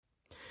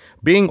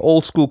Being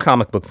old school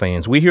comic book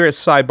fans, we here at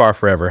Sidebar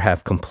Forever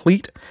have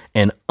complete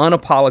and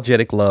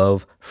unapologetic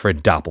love for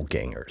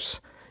doppelgangers.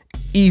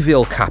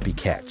 Evil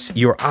copycats,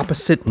 your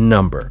opposite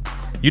number.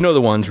 You know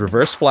the ones: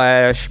 Reverse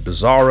Flash,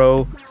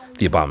 Bizarro,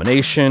 The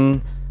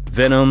Abomination,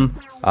 Venom,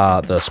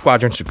 the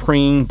Squadron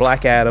Supreme,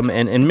 Black Adam,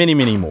 and many,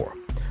 many more.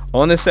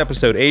 On this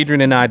episode, Adrian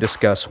and I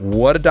discuss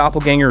what a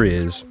doppelganger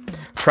is,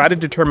 try to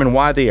determine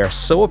why they are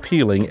so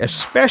appealing,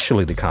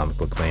 especially to comic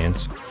book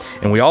fans,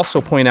 and we also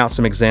point out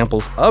some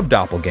examples of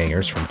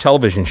doppelgangers from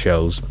television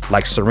shows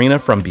like Serena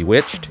from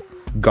Bewitched,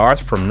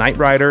 Garth from Knight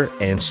Rider,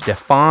 and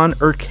Stefan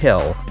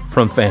Urkel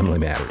from Family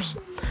Matters.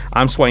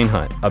 I'm Swain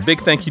Hunt. A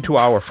big thank you to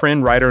our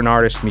friend, writer, and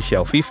artist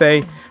Michel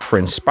Fife for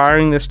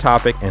inspiring this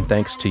topic, and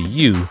thanks to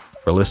you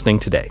for listening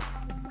today.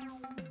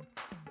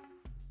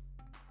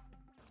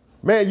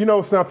 Man, you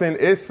know something?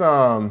 It's,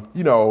 I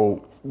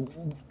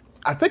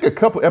think a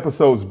couple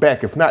episodes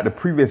back, if not the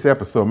previous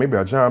episode, maybe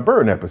a John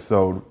Byrne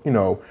episode,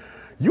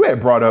 you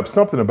had brought up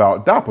something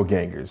about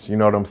doppelgangers, you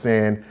know what I'm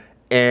saying?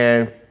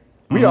 And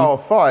we all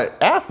thought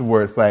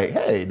afterwards, like,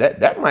 hey,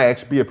 that might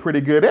actually be a pretty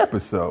good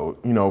episode,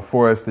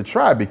 for us to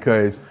try,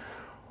 because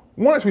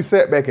once we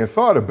sat back and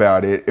thought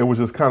about it, it was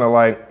just kind of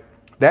like,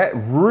 that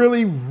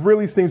really,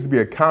 really seems to be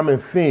a common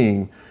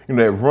theme,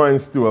 that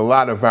runs through a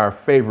lot of our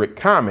favorite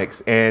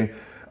comics. And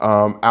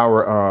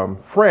our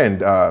friend,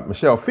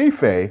 Michel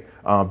Fife,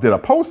 did a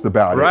post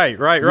about it.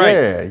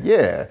 Right.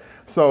 Yeah.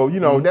 So,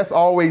 that's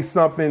always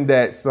something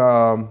that's,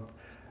 I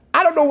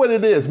don't know what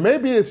it is.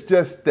 Maybe it's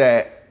just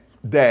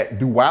that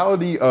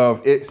duality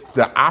of it's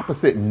the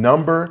opposite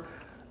number.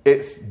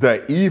 It's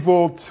the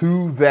evil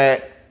to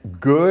that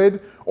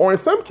good. Or in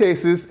some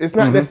cases, it's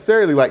not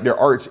necessarily like their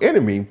arch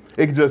enemy.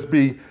 It could just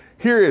be,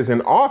 here is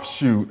an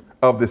offshoot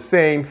of the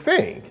same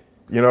thing.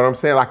 You know what I'm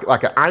saying?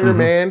 Like an Iron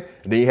Man,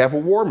 and then you have a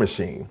War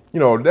Machine.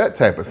 That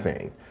type of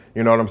thing.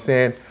 You know what I'm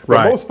saying?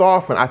 But most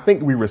often, I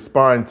think we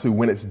respond to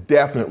when it's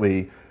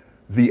definitely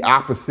the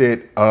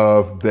opposite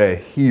of the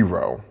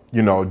hero.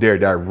 Their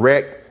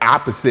direct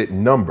opposite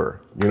number.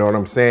 You know what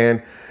I'm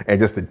saying? And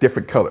just a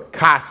different color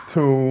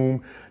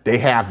costume. They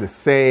have the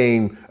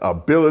same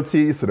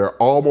abilities, so they're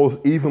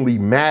almost evenly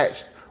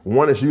matched.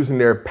 One is using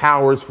their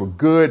powers for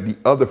good, the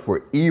other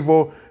for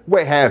evil.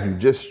 What have you?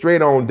 Just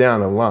straight on down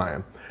the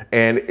line.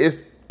 And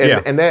it's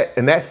and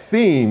that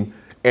theme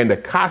and the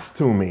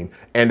costuming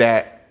and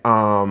that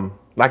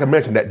like I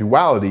mentioned, that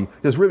duality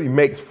just really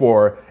makes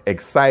for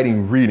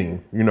exciting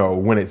reading,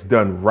 when it's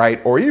done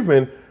right, or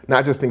even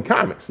not just in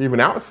comics, even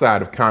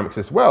outside of comics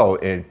as well,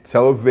 in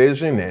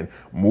television and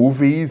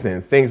movies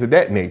and things of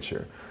that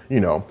nature,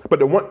 But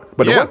the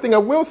one thing I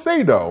will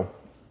say though,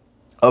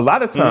 a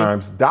lot of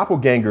times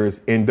doppelgangers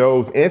in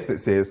those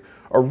instances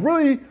are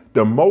really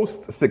the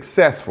most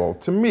successful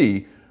to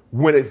me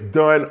when it's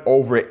done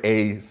over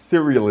a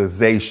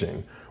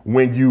serialization,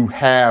 when you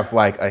have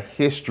like a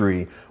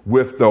history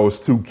with those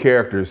two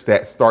characters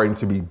that's starting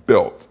to be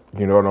built,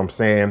 you know what I'm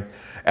saying?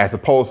 As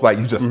opposed to like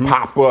you just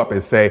pop up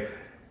and say,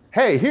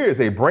 hey, here's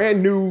a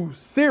brand new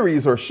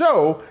series or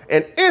show,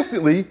 and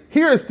instantly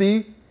here's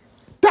the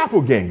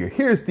doppelganger.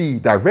 Here's the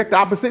direct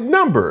opposite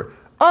number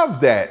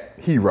of that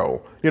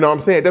hero. You know what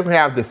I'm saying? It doesn't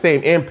have the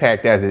same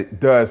impact as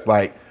it does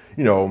like,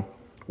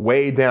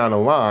 way down the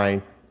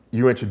line,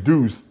 you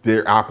introduce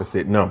their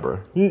opposite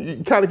number.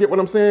 You kind of get what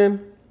I'm saying?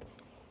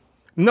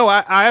 No,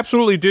 I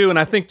absolutely do. And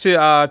I think to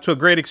a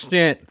great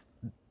extent,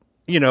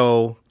 it's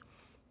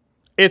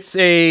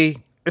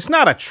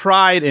not a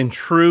tried and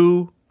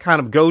true kind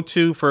of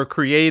go-to for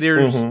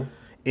creators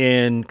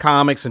in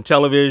comics and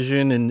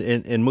television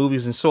and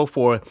movies and so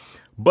forth.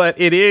 But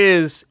it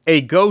is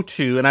a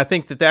go-to. And I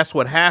think that's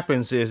what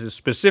happens is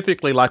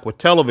specifically like with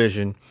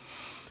television,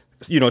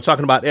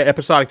 talking about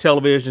episodic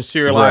television,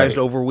 serialized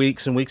over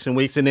weeks and weeks and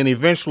weeks. And then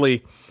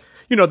eventually,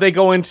 they do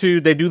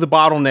the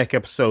bottleneck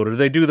episode, or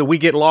they do the We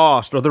Get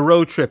Lost, or the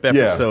road trip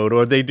episode,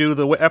 or they do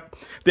the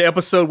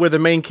episode where the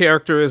main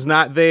character is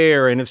not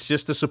there and it's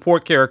just the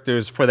support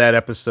characters for that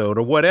episode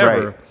or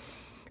whatever,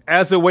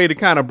 as a way to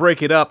kind of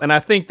break it up. And I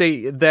think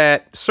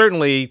that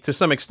certainly to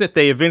some extent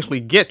they eventually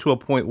get to a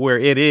point where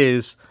it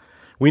is,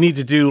 we need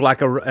to do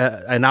like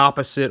an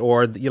opposite,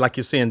 or like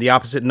you're saying, the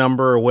opposite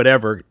number or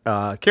whatever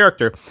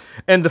character.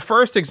 And the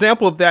first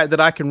example of that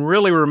I can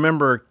really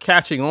remember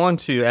catching on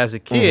to as a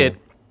kid,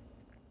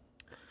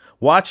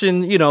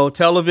 watching,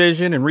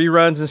 television and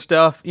reruns and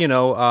stuff, in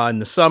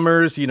the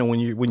summers,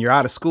 when you're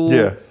out of school.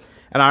 Yeah.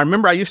 And I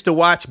remember I used to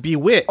watch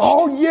Bewitched.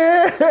 Oh,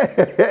 yeah.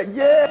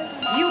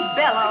 Yeah. You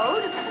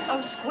bellowed.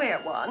 Oh, square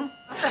one.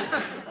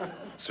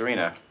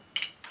 Serena,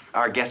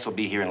 our guests will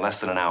be here in less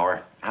than an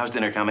hour. How's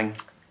dinner coming?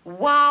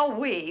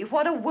 Wowee,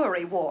 what a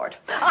worry wart.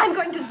 I'm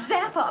going to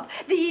zap up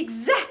the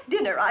exact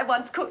dinner I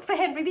once cooked for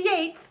Henry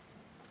VIII.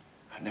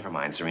 Never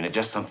mind, Serena,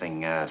 just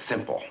something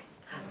simple.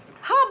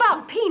 How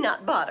about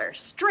peanut butter?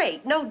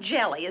 Straight, no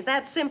jelly. Is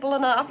that simple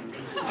enough?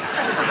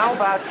 How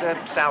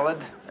about salad,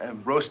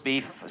 roast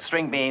beef,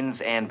 string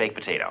beans, and baked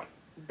potato?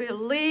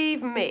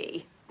 Believe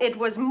me, It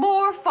was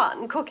more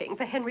fun cooking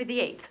for Henry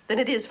VIII than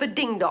it is for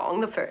Ding Dong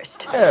the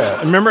First.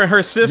 Yeah. Remember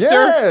her sister?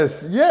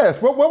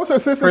 Yes. What was her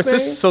sister's name?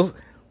 So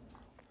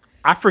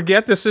I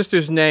forget the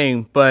sister's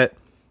name, but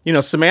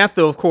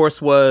Samantha, of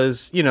course,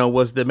 was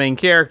the main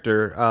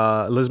character,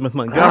 Elizabeth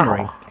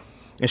Montgomery,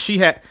 and she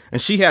had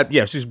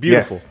she's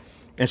beautiful, Yes.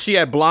 and she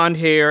had blonde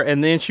hair,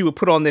 and then she would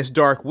put on this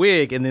dark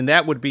wig, and then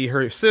that would be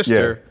her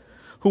sister,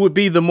 who would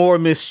be the more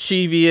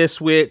mischievous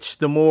witch,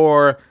 the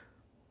more,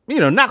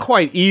 not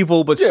quite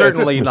evil, but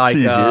certainly just like,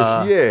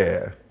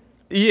 mischievous.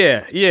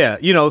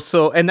 yeah.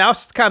 So, and that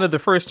was kind of the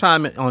first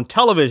time on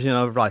television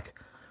I was like,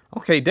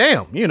 okay,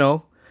 damn,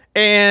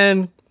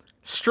 and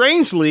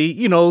strangely,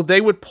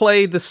 they would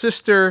play the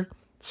sister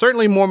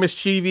certainly more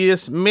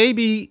mischievous,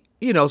 maybe,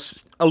 a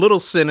little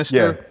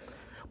sinister,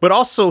 but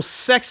also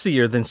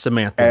sexier than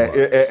Samantha was.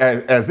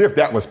 As if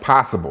that was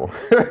possible.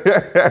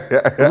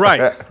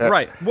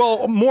 Right.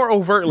 Well, more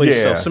overtly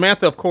so.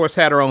 Samantha, of course,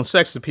 had her own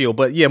sex appeal,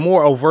 but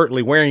more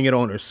overtly wearing it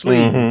on her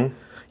sleeve.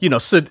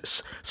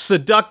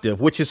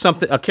 Seductive, which is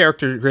a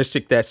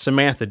characteristic that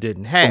Samantha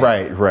didn't have.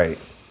 Right.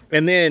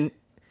 And then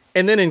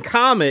in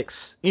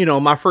comics,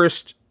 my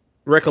first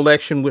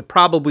recollection would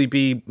probably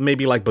be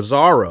maybe like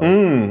Bizarro.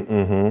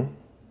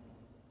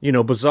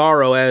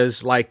 Bizarro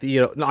as like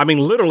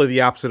literally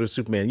the opposite of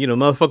Superman.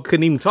 Motherfucker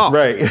couldn't even talk.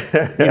 Right.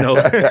 And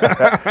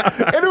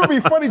it would be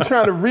funny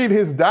trying to read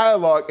his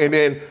dialogue, and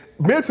then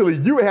mentally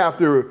you would have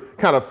to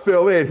kind of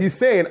fill in. He's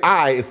saying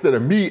I instead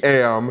of me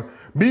am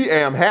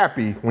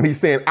happy when he's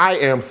saying I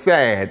am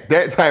sad,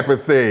 that type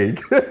of thing.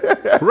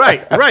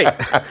 Right.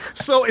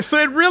 So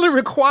it really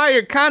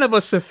required kind of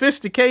a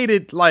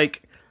sophisticated,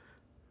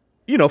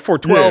 for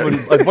 12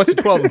 and a bunch of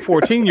 12 and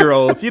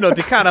 14-year-olds,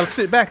 to kind of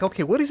sit back.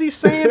 Okay, what is he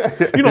saying?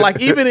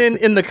 Even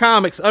in the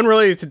comics,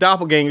 unrelated to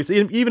doppelgangers,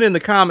 even in the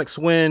comics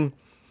when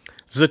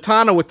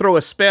Zatanna would throw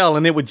a spell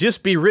and it would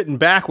just be written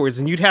backwards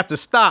and you'd have to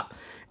stop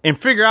and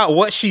figure out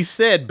what she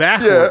said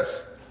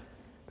backwards.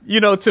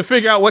 To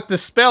figure out what the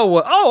spell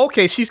was. Oh,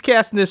 okay, she's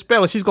casting this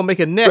spell and she's going to make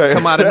a net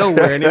come out of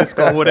nowhere and it's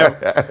going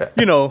whatever.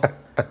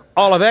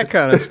 All of that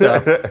kind of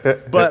stuff.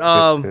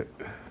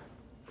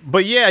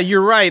 But yeah,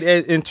 you're right.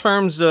 In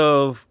terms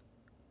of,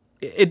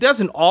 it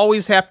doesn't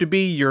always have to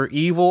be your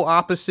evil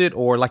opposite,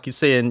 or like you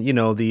say in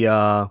your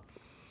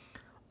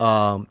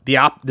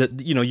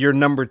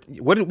number.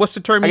 What's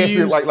the term you use?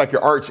 You're like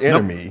your arch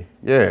enemy.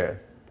 Nope.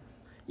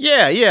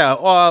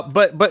 Yeah.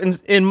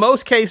 But in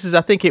most cases, I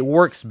think it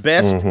works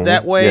best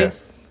that way.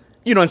 Yes.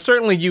 And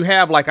certainly you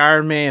have like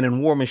Iron Man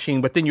and War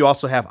Machine, but then you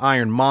also have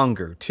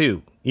Ironmonger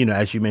too.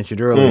 As you mentioned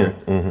earlier.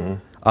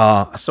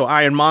 So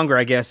Ironmonger,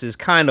 I guess, is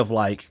kind of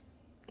like.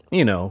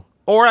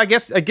 Or I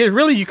guess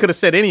really you could have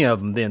said any of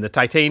them then. The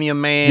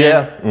Titanium Man.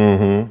 Yeah.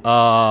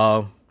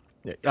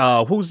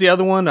 Who's the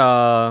other one?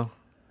 The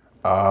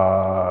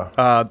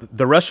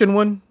Russian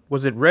one?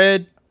 Was it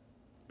Red?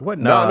 What?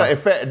 No. In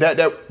fact,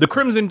 the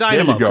Crimson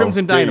Dynamo.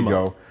 Crimson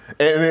Dynamo.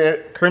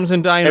 And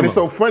Crimson Dynamo. And it's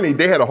so funny.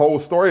 They had a whole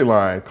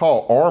storyline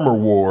called Armor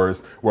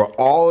Wars, where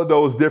all of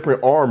those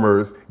different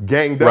armors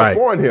ganged up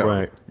on him.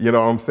 Right. You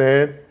know what I'm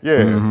saying?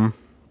 Yeah.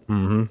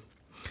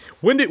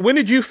 When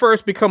did you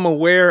first become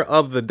aware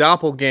of the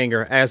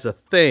doppelganger as a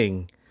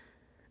thing?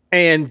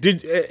 And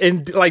did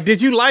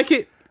you like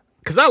it?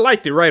 Because I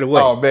liked it right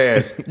away. Oh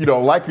man,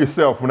 like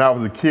yourself, when I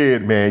was a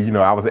kid, man,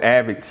 I was an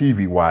avid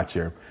TV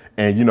watcher,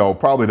 and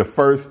probably the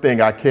first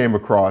thing I came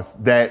across,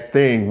 that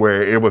thing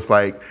where it was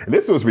like, and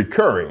this was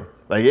recurring,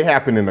 like it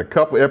happened in a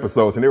couple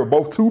episodes, and they were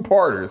both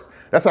two-parters.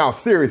 That's how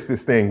serious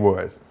this thing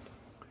was.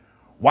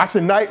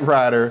 Watching Knight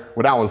Rider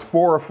when I was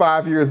 4 or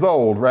 5 years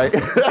old, right? I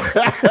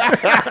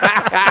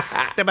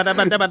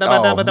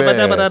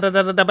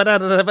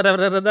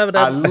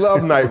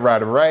love Knight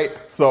Rider, right?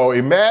 So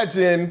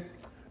imagine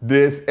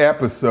this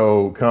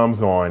episode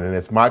comes on, and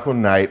it's Michael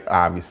Knight,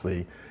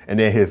 obviously,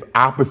 and then his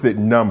opposite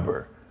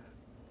number,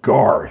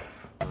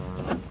 Garth.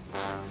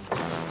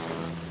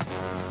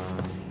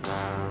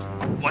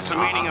 What's the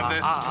meaning of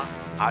this?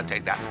 I'll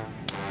take that.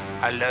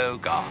 Hello,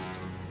 Garth.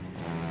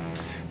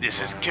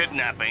 This is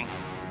kidnapping.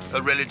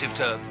 A relative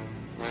term.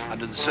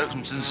 Under the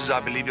circumstances, I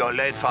believe your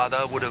late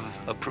father would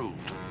have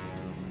approved.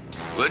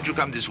 Won't you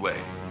come this way?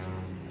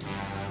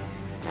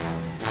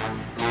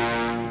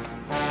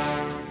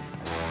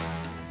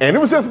 And it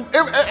was just,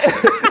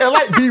 and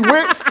like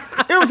Bewitched,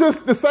 it was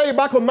just the same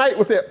Michael Knight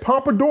with that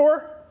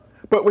pompadour,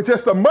 but with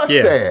just a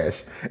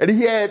mustache. Yeah. And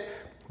he had,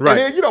 and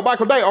then,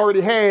 Michael Knight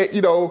already had,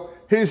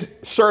 his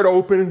shirt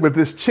open with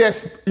his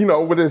chest,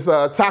 with his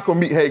taco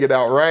meat hanging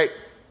out, right?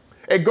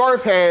 And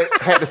Garth had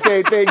the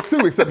same thing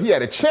too, except he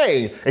had a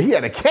chain and he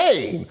had a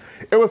cane.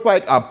 It was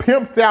like a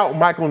pimped out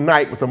Michael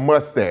Knight with a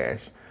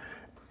mustache.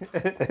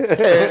 And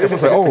it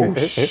was like, oh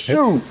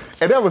shoot.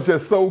 And that was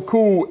just so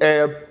cool.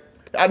 And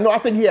I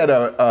think he had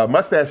a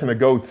mustache and a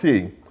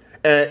goatee.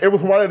 And it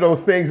was one of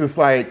those things, it's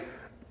like,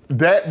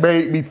 that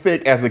made me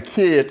think as a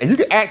kid, and you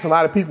can ask a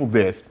lot of people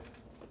this.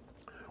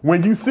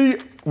 When you see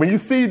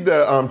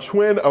the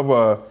twin of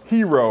a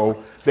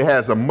hero that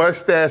has a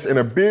mustache and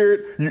a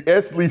beard, you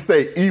instantly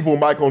say evil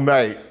Michael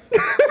Knight.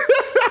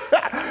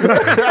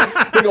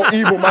 They go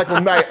evil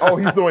Michael Knight. Oh,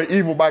 he's doing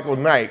evil Michael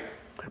Knight.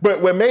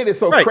 But what made it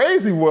so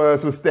crazy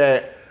was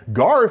that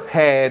Garth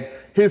had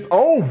his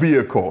own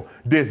vehicle,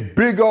 this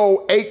big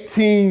old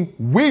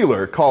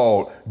 18-wheeler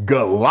called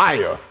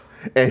Goliath.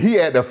 And he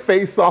had to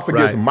face off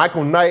against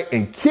Michael Knight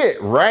and Kit,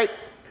 right?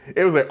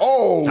 It was like,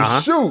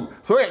 shoot.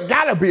 So it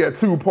gotta be a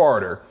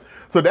two-parter.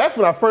 So that's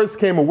when I first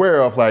came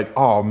aware of like,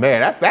 oh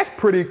man, that's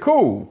pretty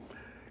cool.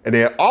 And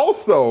then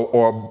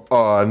also,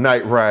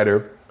 Knight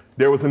Rider,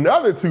 there was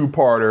another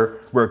two-parter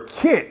where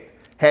Kit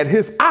had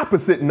his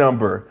opposite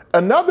number,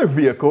 another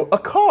vehicle, a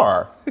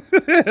car,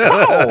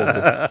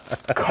 called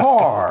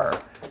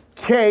Car,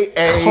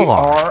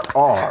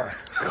 K-A-R-R,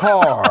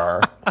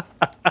 Car.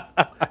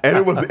 And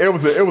it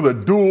was a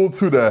duel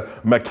to the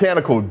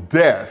mechanical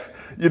death.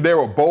 They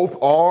were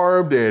both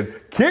armed, and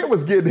Kit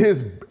was getting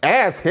his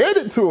ass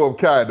handed to him,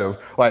 kind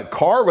of. Like,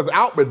 Car was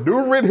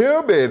outmaneuvering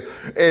him,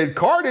 and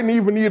Car didn't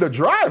even need a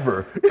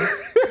driver.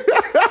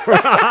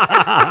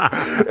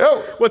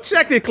 Well,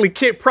 technically,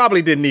 Kit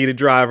probably didn't need a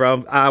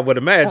driver, I would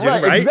imagine,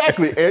 right?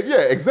 Exactly. And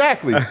yeah,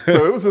 exactly.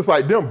 So it was just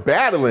like them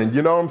battling,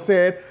 you know what I'm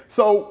saying?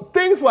 So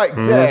things like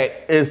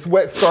that is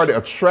what started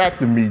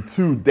attracting me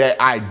to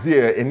that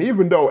idea. And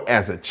even though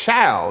as a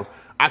child,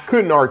 I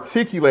couldn't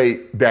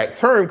articulate that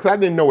term because I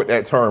didn't know what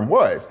that term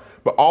was.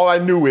 But all I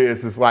knew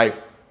is like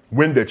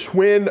when the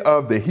twin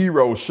of the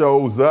hero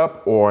shows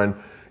up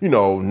on,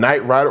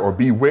 Knight Rider or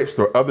Bewitched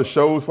or other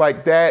shows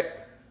like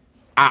that,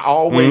 I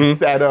always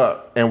sat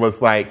up and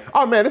was like,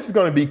 oh man, this is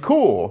going to be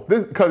cool.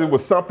 Because it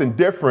was something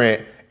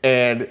different.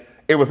 And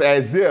it was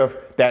as if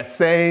that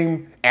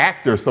same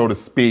actor, so to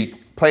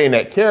speak, playing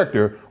that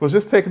character was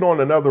just taking on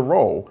another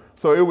role.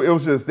 So it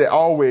was just, that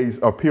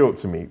always appealed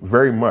to me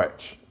very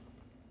much.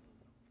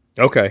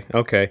 Okay.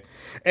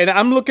 And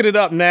I'm looking it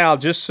up now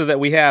just so that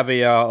we have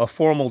a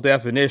formal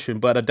definition,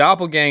 but a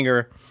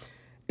doppelganger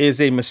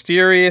is a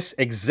mysterious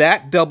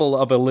exact double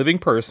of a living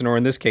person, or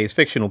in this case,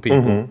 fictional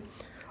people.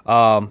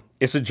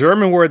 It's a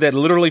German word that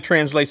literally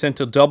translates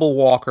into double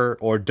walker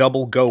or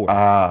double goer.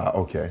 Ah,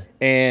 okay.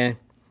 And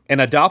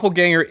a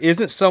doppelganger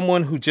isn't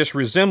someone who just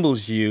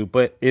resembles you,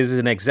 but is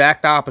an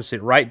exact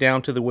opposite, right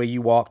down to the way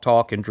you walk,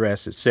 talk, and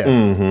dress,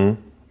 etc.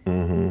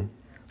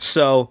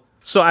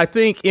 So I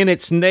think in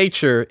its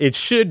nature, it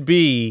should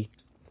be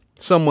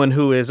someone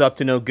who is up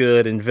to no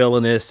good and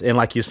villainous. And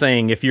like you're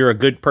saying, if you're a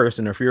good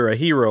person, or if you're a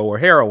hero or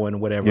heroine,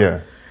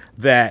 whatever,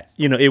 that,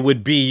 it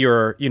would be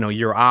your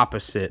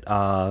opposite,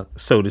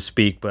 so to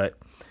speak. But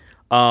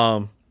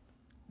I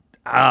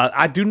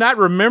do not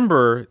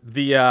remember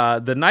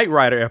the Knight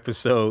Rider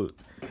episode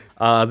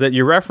that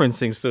you're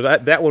referencing. So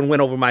that one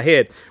went over my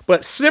head.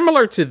 But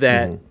similar to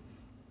that,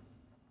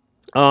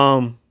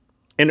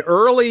 an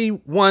early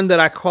one that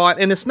I caught,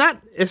 and it's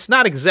not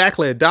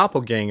exactly a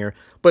doppelganger,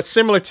 but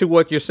similar to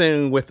what you're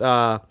saying with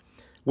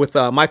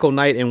Michael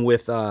Knight and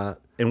with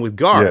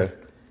Garth,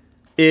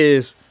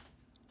 is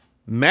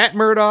Matt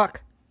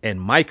Murdock and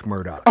Mike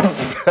Murdock.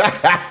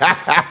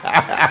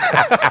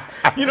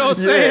 You know what I'm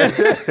saying?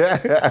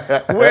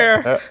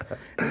 Where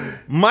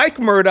Mike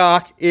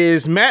Murdock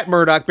is Matt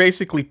Murdock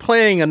basically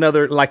playing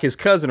another, like his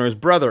cousin or his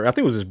brother. I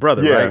think it was his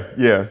brother, right?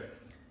 Yeah.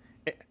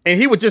 And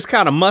he would just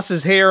kind of muss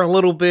his hair a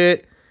little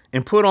bit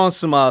and put on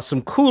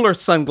some cooler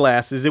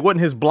sunglasses. It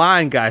wasn't his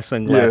blind guy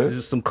sunglasses,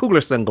 just some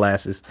cooler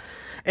sunglasses.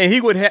 And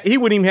he wouldn't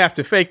even have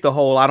to fake the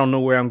whole I don't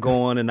know where I'm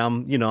going and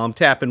I'm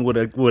tapping with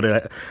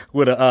a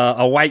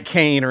white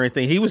cane or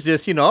anything. He was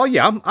just, oh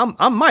yeah,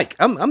 I'm Mike.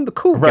 I'm the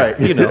cool guy,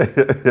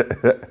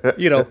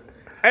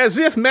 as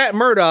if Matt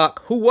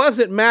Murdock, who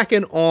wasn't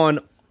macking on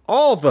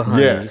all the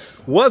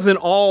honeys, wasn't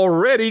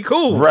already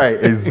cool.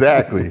 Right,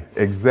 exactly.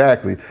 And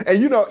they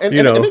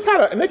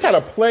kind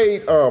of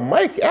played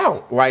Mike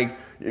out. Like,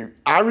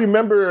 I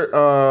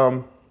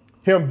remember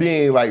him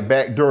being like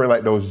back during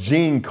like those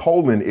Gene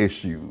Colan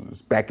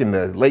issues back in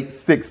the late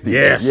 60s.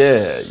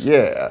 Yes.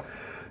 Yeah.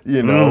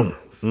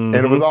 And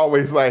it was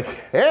always like,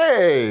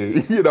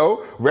 hey,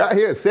 we're out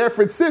here in San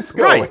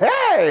Francisco. Right.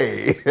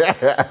 Hey.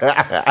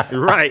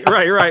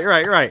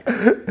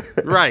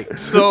 Right.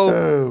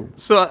 So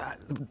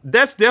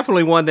that's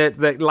definitely one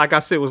that, like I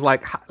said, was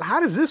like, how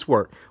does this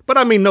work? But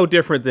I mean, no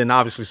different than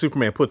obviously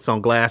Superman puts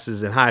on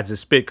glasses and hides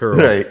his spit curl.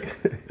 Right.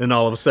 And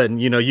all of a sudden,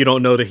 you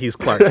don't know that he's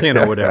Clark Kent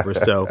or whatever.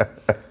 So,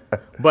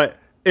 but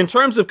in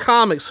terms of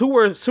comics, who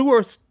were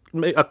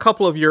a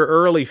couple of your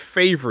early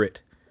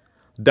favorite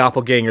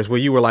doppelgangers where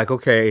you were like,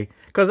 okay,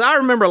 because I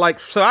remember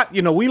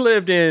we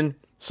lived in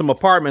some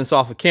apartments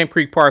off of Camp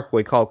Creek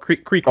Parkway called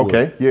Creekwood.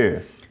 Okay,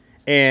 yeah.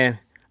 And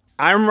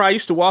I remember I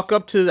used to walk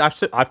up to,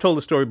 I've told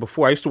the story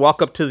before, I used to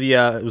walk up to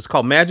it was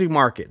called Magic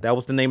Market. That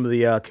was the name of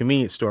the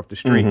convenience store up the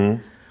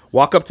street.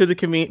 Walk up to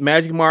the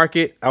Magic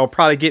Market. I would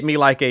probably get me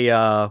like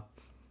a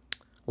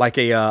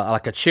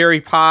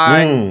cherry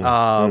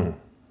pie,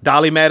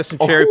 Dolly Madison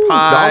cherry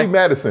pie. Dolly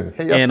Madison.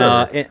 Hey,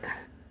 yes,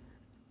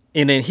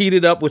 and then heat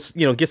it up with,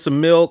 get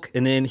some milk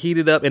and then heat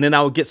it up. And then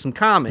I would get some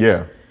comics.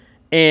 Yeah.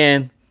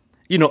 And,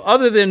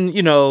 other than,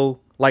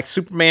 like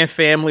Superman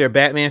Family or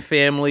Batman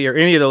Family or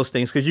any of those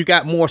things, because you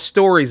got more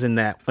stories in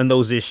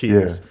those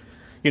issues.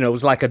 it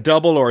was like a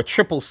double or a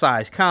triple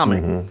size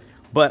comic.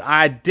 But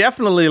I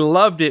definitely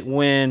loved it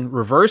when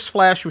Reverse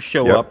Flash would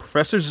show up,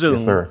 Professor Zoom.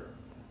 Yes, sir.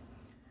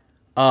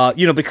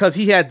 Because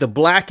he had the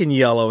black and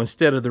yellow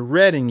instead of the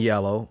red and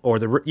yellow, or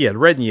the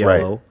red and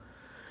yellow. Right.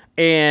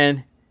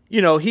 And,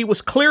 he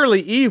was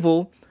clearly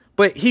evil,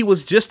 but he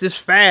was just as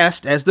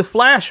fast as the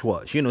Flash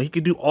was. He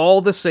could do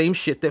all the same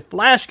shit that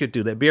Flash could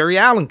do, that Barry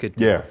Allen could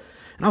do. Yeah.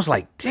 And I was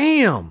like,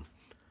 damn.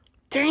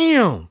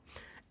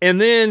 And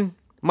then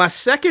my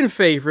second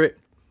favorite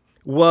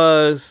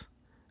was,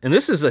 and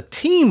this is a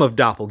team of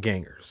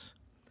doppelgangers,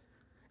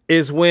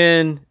 is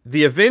when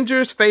the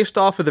Avengers faced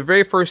off for the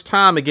very first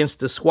time against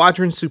the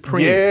Squadron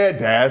Supreme. Yeah,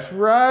 that's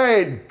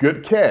right.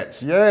 Good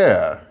catch.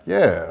 Yeah.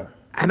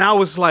 And I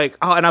was like,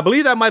 and I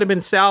believe that might have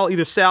been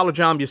either Sal or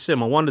John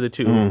Buscema, one of the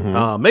two,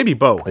 maybe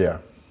both. Yeah.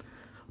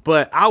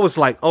 But I was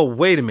like, oh,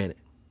 wait a minute.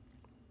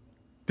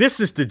 This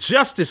is the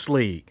Justice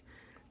League.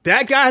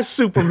 That guy's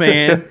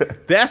Superman.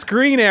 That's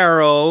Green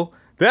Arrow.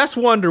 That's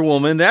Wonder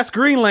Woman. That's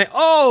Green Lantern.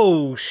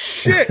 Oh,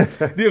 shit.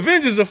 The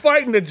Avengers are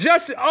fighting the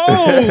Justice.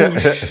 Oh,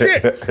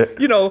 shit.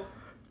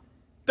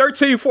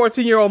 13,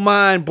 14-year-old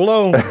mind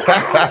blown.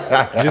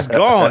 Just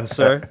gone,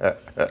 sir.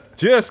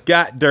 Just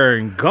got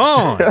darn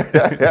gone.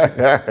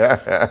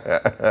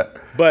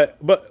 But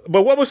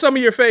what were some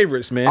of your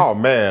favorites, man? Oh,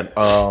 man.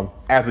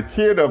 As a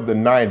kid of the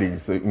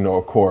 90s,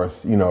 of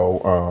course,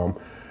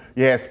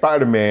 you had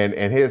Spider-Man,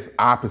 and his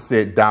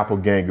opposite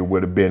doppelganger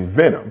would have been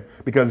Venom,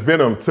 because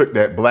Venom took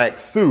that black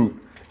suit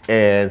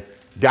and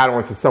got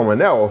onto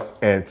someone else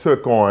and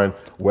took on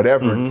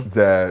whatever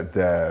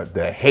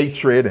the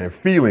hatred and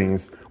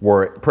feelings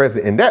were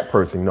present in that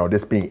person,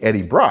 this being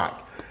Eddie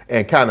Brock,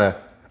 and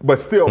but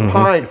still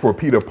pined for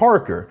Peter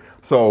Parker.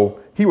 So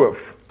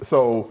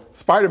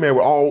Spider-Man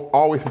would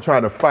always be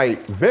trying to fight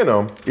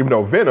Venom, even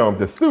though Venom,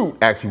 the suit,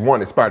 actually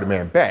wanted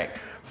Spider-Man back.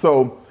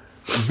 So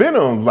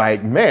Venom, I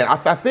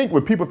think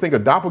when people think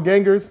of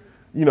doppelgangers,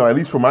 at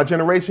least for my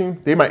generation,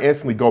 they might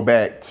instantly go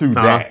back to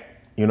that.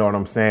 You know what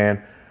I'm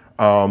saying?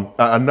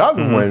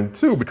 Another one,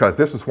 too, because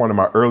this was one of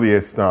my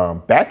earliest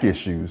back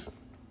issues,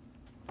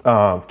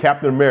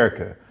 Captain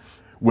America,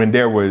 when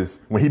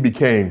he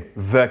became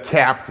the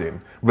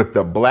Captain with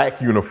the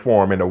black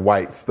uniform and the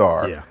white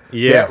star.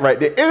 Yeah. That right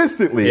there,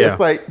 instantly, it's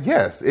like,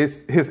 yes,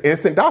 it's his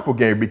instant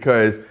doppelganger,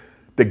 because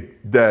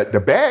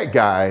the bad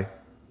guy,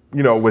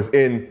 was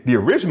in the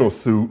original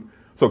suit,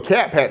 so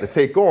Cap had to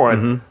take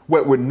on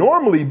what would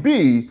normally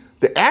be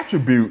the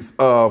attributes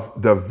of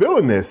the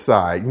villainous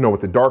side,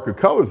 with the darker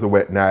colors and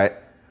whatnot,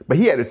 but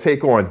he had to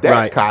take on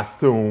that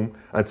costume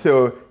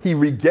until he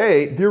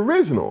regained the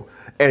original.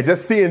 And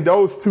just seeing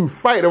those two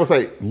fight, it was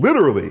like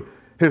literally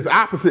his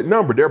opposite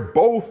number. They're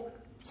both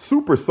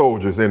super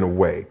soldiers in a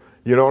way.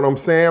 You know what I'm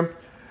saying?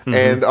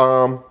 And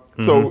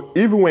so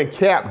even when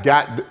Cap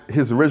got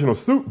his original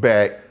suit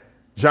back,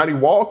 Johnny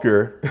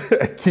Walker,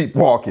 keep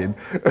walking,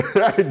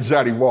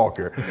 Johnny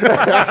Walker.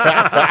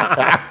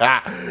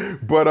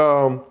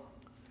 But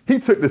he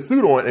took the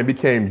suit on and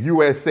became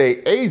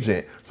USA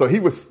agent. So he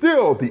was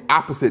still the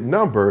opposite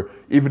number,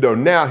 even though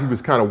now he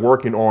was kind of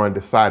working on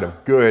the side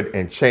of good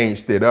and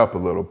changed it up a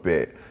little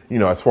bit,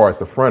 as far as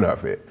the front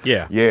of it.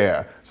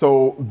 Yeah.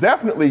 So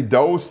definitely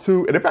those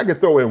two. And if I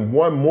could throw in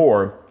one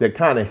more that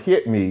kind of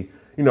hit me,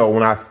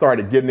 when I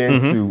started getting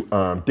into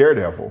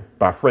Daredevil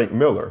by Frank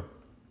Miller.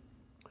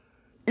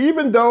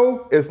 Even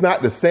though it's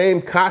not the same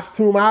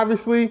costume,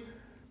 obviously,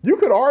 you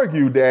could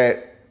argue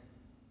that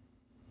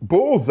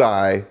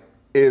Bullseye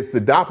is the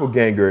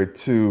doppelganger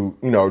to,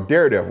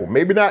 Daredevil.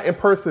 Maybe not in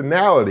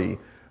personality,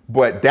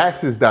 but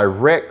that's his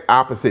direct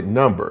opposite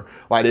number.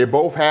 Like they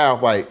both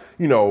have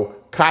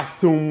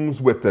costumes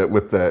with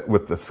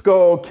the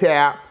skull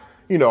cap,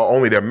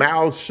 only their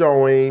mouths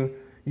showing.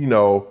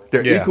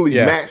 They're equally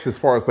matched as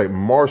far as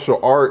martial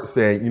arts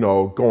and,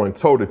 going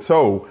toe to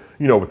toe,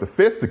 with the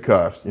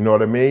fisticuffs, you know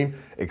what I mean?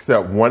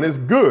 Except one is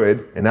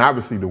good, and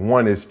obviously the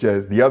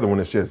other one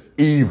is just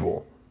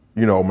evil,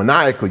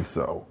 maniacally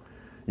so.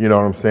 You know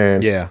what I'm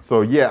saying? Yeah.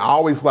 So I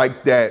always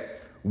like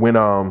that when,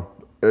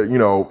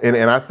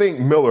 and I think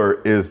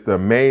Miller is the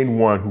main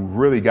one who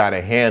really got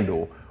a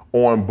handle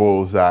on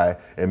Bullseye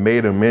and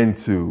made him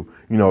into,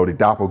 the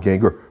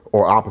doppelganger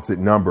or opposite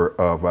number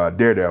of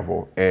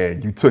Daredevil.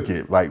 And you took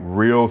it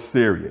real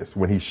serious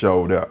when he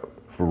showed up,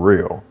 for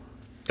real.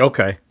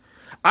 Okay.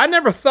 I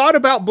never thought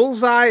about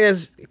Bullseye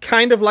as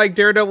kind of like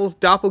Daredevil's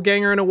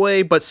doppelganger in a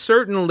way, but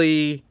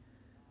certainly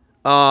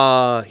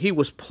he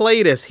was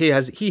played as he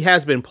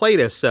has been played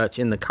as such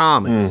in the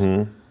comics.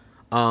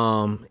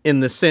 In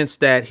the sense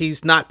that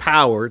he's not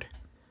powered,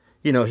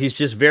 he's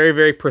just very,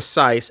 very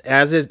precise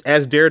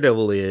as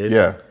Daredevil is.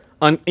 Yeah.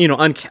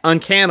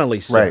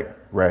 Uncannily so.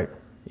 Right.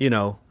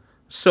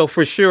 So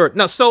for sure.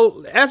 Now,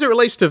 so as it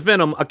relates to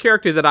Venom, a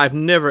character that I've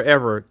never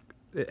ever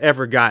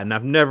gotten,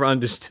 I've never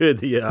understood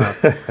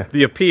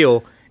the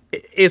appeal.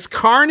 Is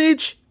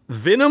Carnage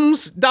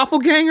Venom's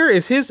doppelganger?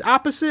 Is his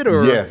opposite,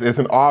 or? Yes, it's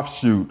an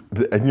offshoot.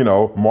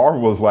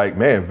 Marvel was like,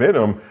 man,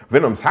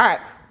 Venom's hot.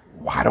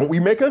 Why don't we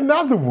make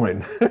another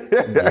one?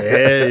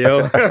 Yeah, yo.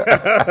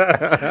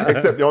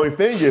 Except the only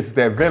thing is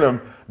that Venom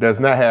does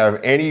not have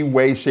any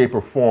way, shape,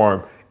 or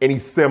form any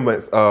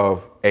semblance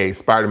of a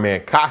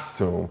Spider-Man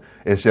costume.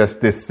 It's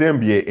just this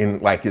symbiote in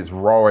like its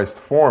rawest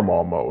form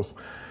almost.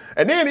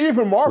 And then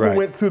even Marvel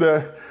went to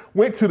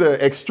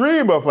the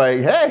extreme of like,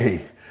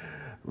 hey,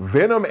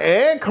 Venom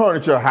and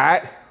Carnage are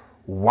hot.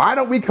 Why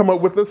don't we come up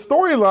with a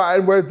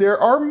storyline where there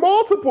are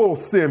multiple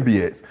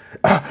symbiotes?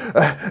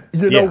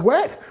 You know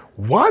what?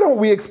 Why don't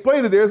we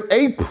explain that there's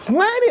a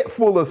planet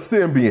full of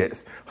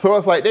symbiotes? So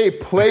it's like they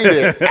played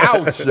it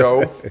out,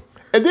 yo.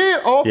 And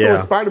then also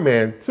in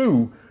Spider-Man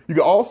 2, you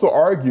can also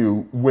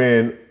argue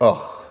when,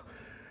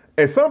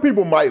 and some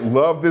people might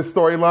love this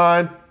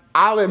storyline.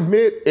 I'll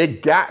admit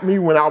it got me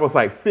when I was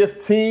like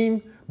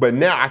 15, but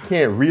now I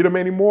can't read them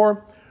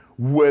anymore.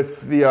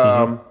 With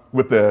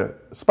the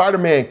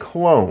Spider-Man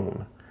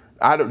clone.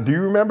 Do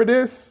you remember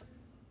this?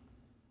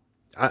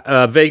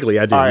 Vaguely,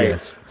 I do,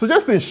 yes. So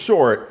just in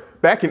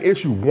short, back in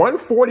issue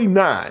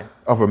 149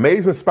 of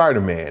Amazing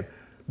Spider-Man,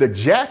 the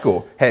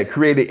Jackal had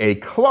created a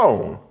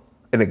clone,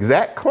 an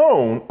exact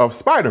clone of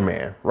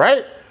Spider-Man,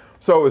 right?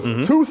 So it's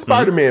two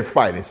Spider-Man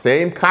fighting,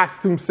 same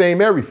costume,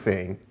 same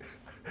everything.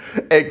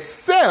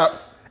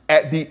 Except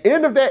at the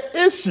end of that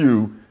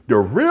issue, the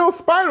real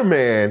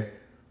Spider-Man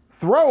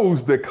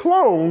throws the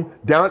clone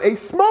down a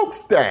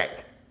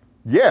smokestack.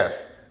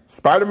 Yes,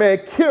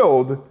 Spider-Man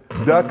killed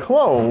the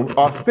clone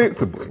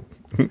ostensibly.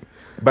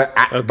 But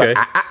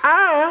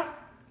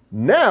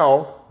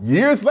now,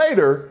 years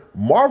later,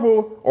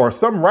 Marvel or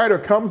some writer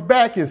comes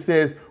back and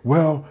says,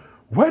 well,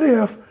 what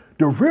if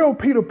the real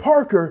Peter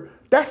Parker,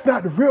 that's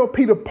not the real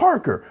Peter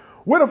Parker?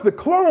 What if the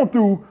clone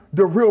threw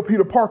the real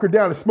Peter Parker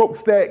down the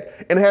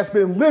smokestack and has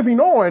been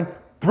living on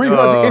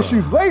 300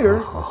 issues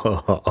later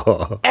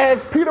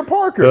as Peter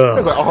Parker?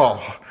 It's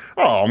like,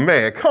 oh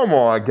man, come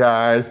on,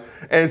 guys.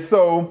 And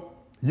so,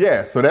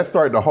 so that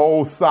started the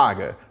whole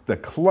saga, the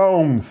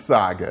clone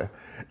saga.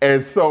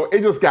 And so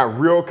it just got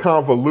real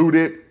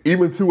convoluted,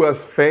 even to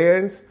us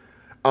fans.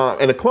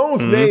 And the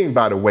clone's name,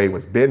 by the way,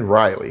 was Ben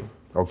Reilly,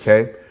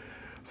 okay?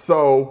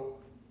 So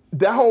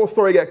that whole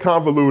story got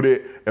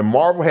convoluted, and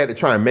Marvel had to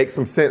try and make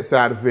some sense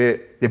out of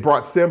it. They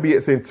brought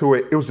symbiotes into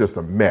it. It was just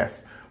a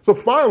mess. So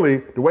finally,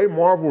 the way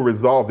Marvel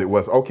resolved it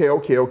was, okay.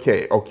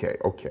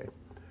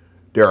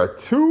 There are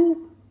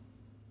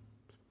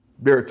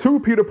two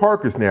Peter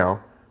Parkers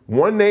now.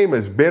 One name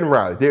is Ben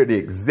Reilly. They're the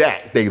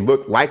exact. They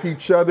look like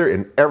each other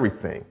and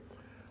everything.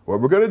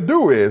 What we're going to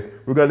do is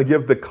we're going to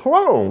give the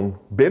clone,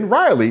 Ben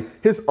Reilly,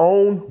 his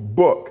own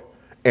book.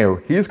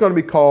 And he's going to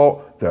be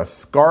called the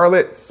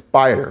Scarlet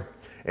Spider.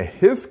 And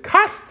his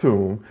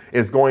costume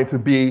is going to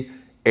be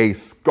a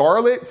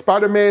scarlet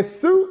Spider-Man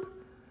suit,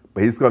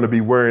 but he's going to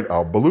be wearing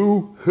a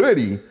blue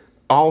hoodie,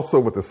 also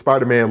with the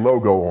Spider-Man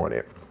logo on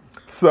it.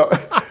 So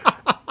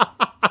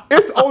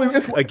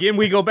again,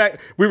 we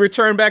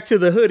return back to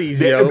the hoodies,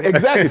 yo.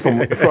 Exactly,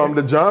 from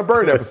the John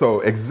Byrne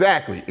episode.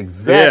 Exactly.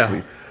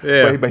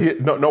 Yeah.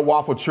 But no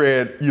waffle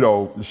tread,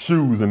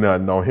 shoes and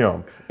nothing on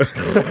him.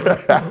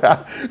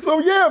 So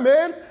yeah,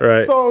 man.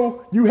 Right.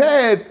 So you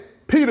had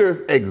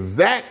Peter's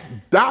exact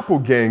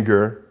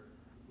doppelganger,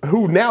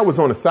 who now was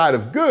on the side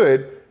of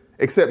good,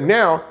 except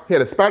now he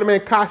had a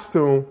Spider-Man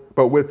costume,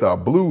 but with a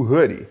blue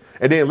hoodie.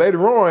 And then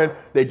later on,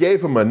 they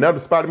gave him another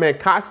Spider-Man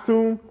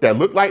costume that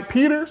looked like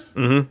Peter's,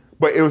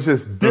 but it was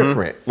just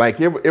different.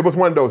 Like it was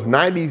one of those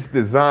 90s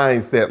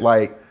designs that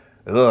like,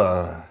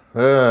 no,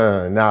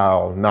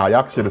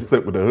 y'all should have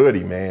slipped with the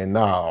hoodie, man.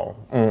 No,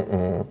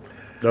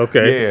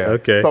 Okay. Yeah.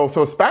 Okay.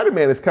 So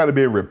Spider-Man has kind of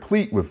been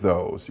replete with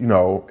those,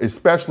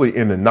 especially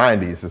in the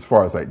 90s as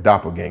far as like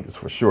doppelgangers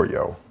for sure,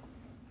 yo.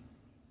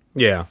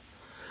 Yeah.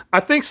 I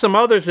think some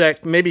others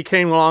that maybe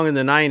came along in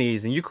the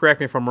 90s, and you correct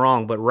me if I'm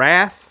wrong, but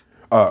Wraith,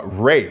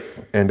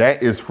 and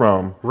that is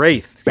from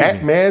Wraith,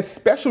 Batman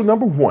Special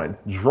Number 1,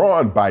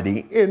 drawn by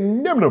the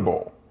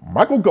inimitable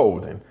Michael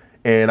Golden.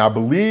 And I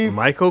believe...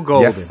 Michael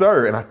Golden. Yes,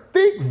 sir. And I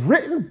think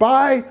written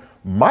by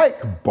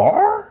Mike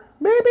Barr,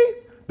 maybe?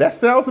 That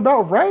sounds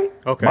about right.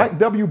 Okay. Mike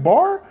W.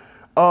 Barr.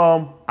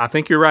 I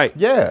think you're right.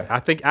 Yeah. I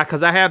think,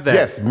 because I have that.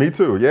 Yes, me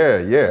too.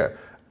 Yeah.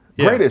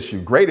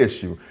 Great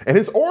issue. And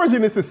his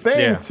origin is the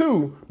same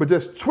too, but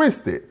just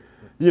twisted.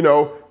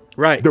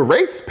 Right. The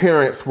Wraith's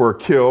parents were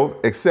killed,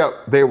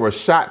 except they were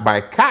shot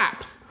by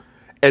cops.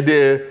 And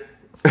then...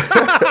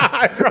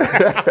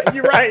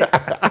 You're right.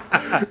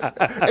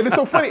 And it's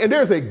so funny. And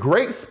there's a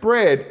great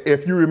spread,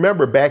 if you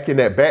remember, back in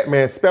that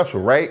Batman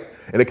special, right?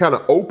 And it kind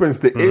of opens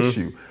the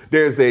issue.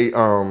 There's a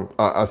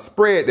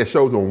spread that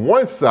shows on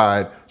one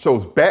side,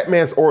 shows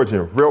Batman's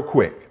origin real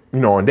quick,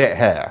 on that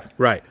half.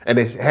 Right. And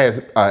it has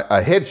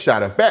a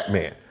headshot of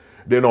Batman.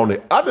 Then on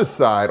the other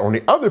side, on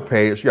the other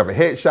page, you have a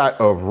headshot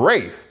of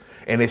Wraith.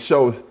 And it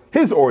shows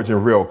his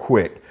origin real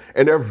quick.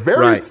 And they're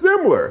very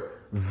similar.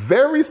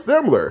 Very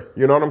similar.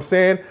 You know what I'm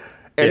saying?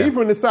 And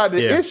even inside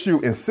the issue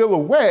in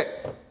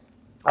silhouette,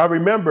 I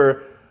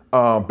remember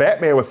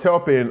Batman was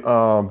helping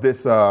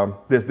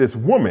this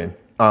woman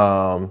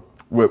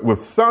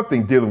with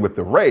something dealing with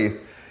the Wraith.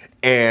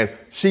 And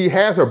she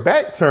has her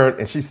back turned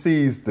and she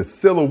sees the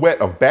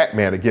silhouette of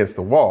Batman against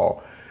the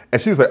wall.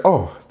 And she was like,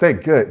 oh,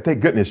 thank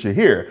goodness you're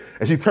here.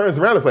 And she turns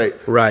around and is like,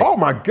 Right. oh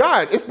my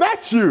God, it's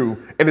not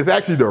you. And it's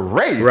actually the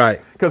Wraith.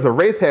 Right. Because the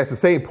Wraith has the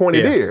same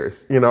pointed Yeah.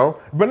 ears, you know?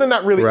 But they're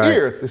not really Right.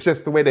 ears. It's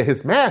just the way that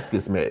his mask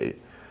is made,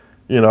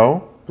 you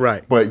know?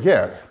 Right. But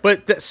yeah.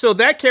 But so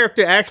that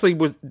character actually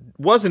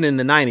wasn't in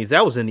the 90s.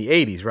 That was in the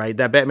 80s, right?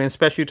 That Batman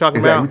special you're talking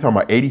Exactly. about? We're talking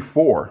about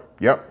 84.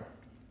 Yep.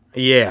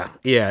 Yeah.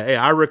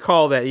 I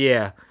recall that,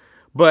 yeah.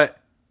 But,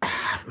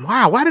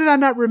 wow, why did I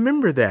not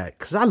remember that?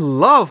 Because I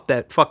loved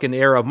that fucking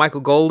era of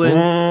Michael Golden,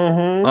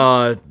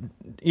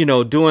 you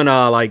know, doing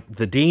like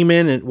the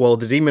Demon, and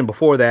the Demon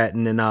before that,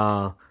 and then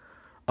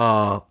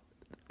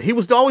he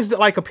was always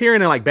like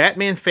appearing in like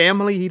Batman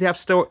Family. He'd have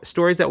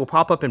stories that would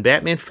pop up in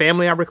Batman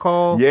Family, I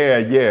recall.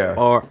 Yeah.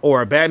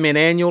 Or a Batman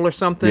Annual or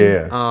something.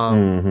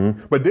 Yeah.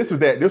 But this was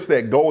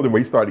that Golden where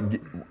he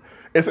started.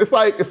 It's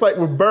like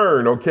with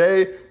Byrne,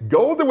 okay?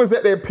 Golden was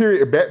at that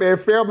period in Batman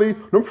Family.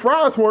 Them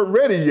fries weren't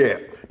ready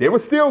yet. They were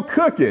still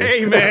cooking.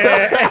 Hey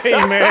man.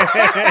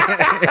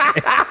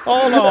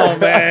 Hold on,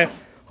 man.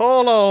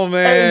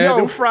 Hey, yo.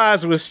 Them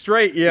fries was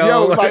straight, yo.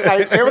 Yo, like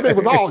everything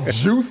was all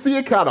juicy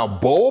and kind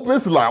of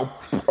bulbous, like.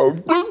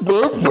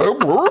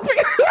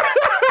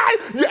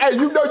 Yeah,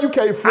 you know you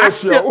can't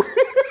front, yo.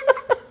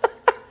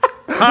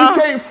 You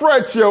can't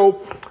front,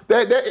 yo.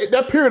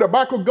 That period of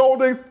Michael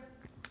Golden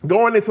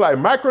going into like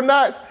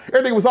Micronauts,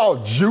 everything was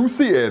all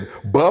juicy and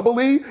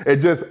bubbly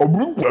and just.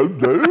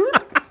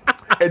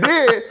 And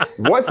then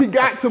once he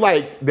got to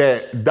like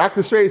that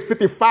Doctor Strange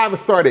 55 and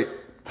started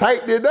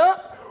tightening it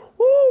up,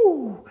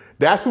 woo,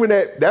 that's when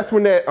that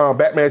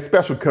Batman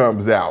special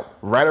comes out.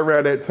 Right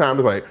around that time,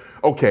 it's like,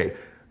 okay,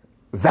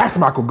 that's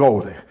Michael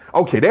Golden.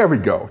 Okay, there we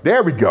go.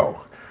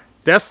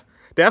 That's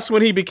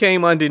when he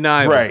became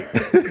undeniable. Right.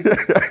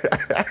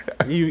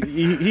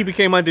 He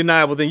became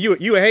undeniable. Then you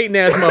a hating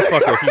ass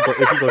motherfucker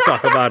if you go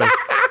talk about him.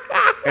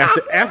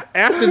 After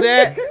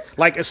that,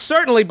 like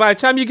certainly by the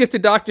time you get to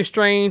Doctor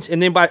Strange,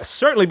 and then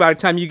certainly by the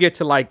time you get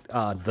to like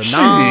the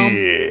Nom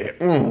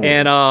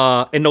and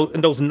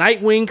those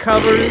Nightwing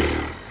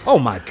covers. Oh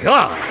my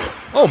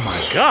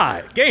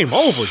god, game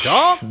over,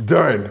 dog.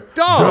 Done.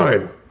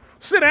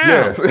 Sit down.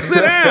 Yes.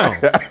 Sit down.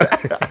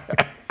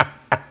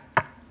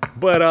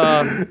 But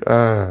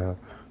I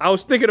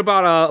was thinking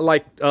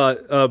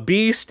about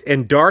Beast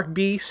and Dark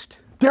Beast.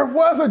 There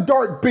was a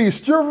Dark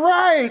Beast. You're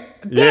right.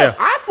 Damn, Yeah.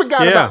 I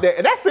forgot about that.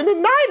 And that's in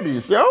the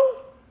 90s, yo.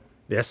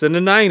 That's in the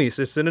 90s.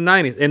 It's in the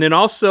 90s. And then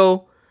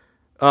also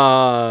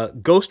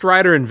Ghost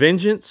Rider and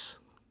Vengeance.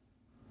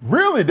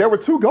 Really? There were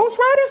two Ghost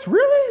Riders?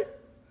 Really?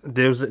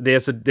 There's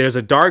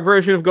a dark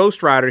version of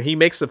Ghost Rider. He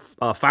makes a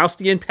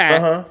Faustian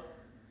pact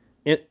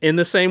in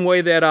the same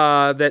way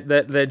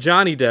that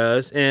Johnny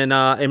does, and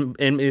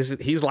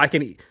he's like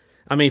an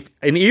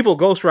evil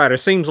Ghost Rider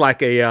seems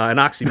like an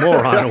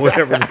oxymoron or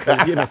whatever,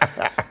 because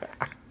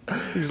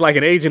he's like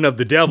an agent of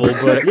the devil,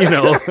 but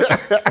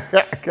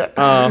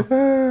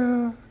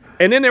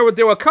and then there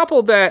were a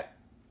couple that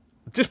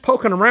just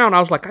poking around. I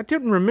was like, I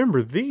didn't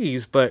remember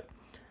these, but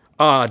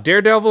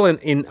Daredevil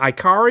in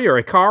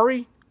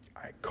Ikari.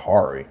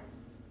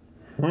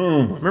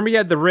 Remember he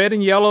had the red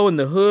and yellow in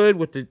the hood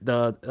with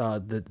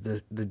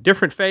the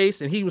different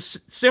face, and he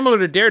was similar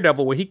to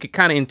Daredevil where he could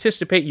kind of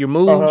anticipate your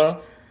moves,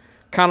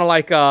 kind of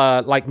like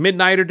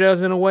Midnighter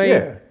does in a way.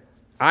 Yeah.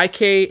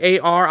 Ikari.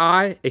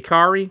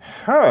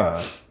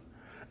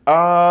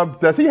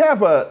 Does he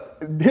have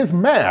his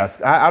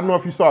mask? I don't know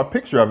if you saw a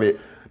picture of it.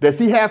 Does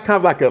he have kind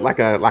of like a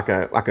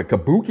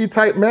kabuki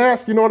type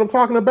mask? You know what I'm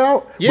talking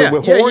about? Yeah,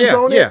 with horns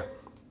on it.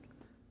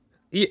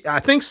 Yeah, I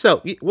think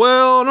so.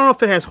 Well, I don't know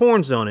if it has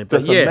horns on it,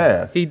 but Just a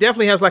mask. he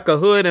definitely has like a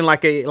hood and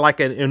like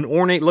an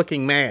ornate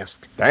looking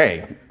mask.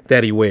 Dang.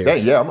 That he wears.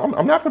 Dang, yeah,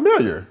 I'm not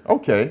familiar.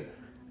 Okay.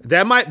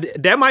 That might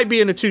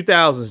be in the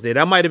 2000s.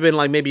 That might have been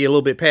like maybe a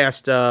little bit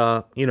past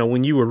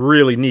when you were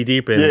really knee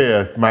deep in it.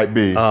 Yeah, might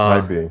be.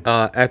 At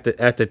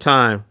the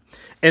time.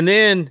 And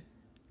then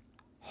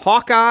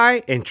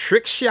Hawkeye and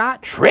Trick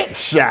Shot. Trick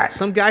Shot.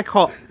 Some guy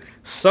called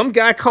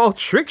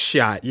Trick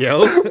Shot,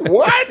 yo.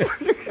 What?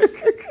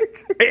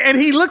 And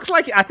he looks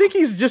like, I think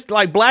he's just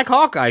like Black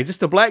Hawkeye,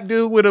 just a black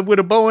dude with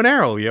a bow and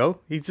arrow, yo.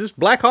 He's just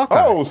Black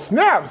Hawkeye. Oh,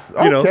 snaps.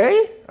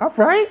 Okay. All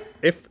right.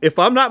 If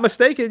I'm not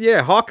mistaken,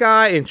 yeah,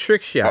 Hawkeye and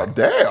Trick Shot. Oh,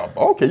 damn.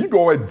 Okay, you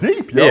going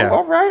deep, yo. Yeah.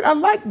 All right. I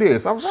like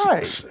this. All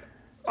right.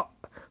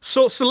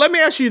 So let me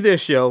ask you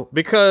this, yo,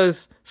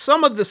 because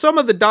some of the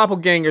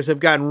doppelgangers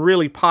have gotten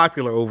really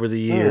popular over the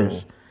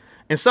years.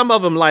 And some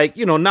of them, like,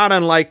 not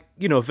unlike,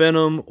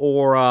 Venom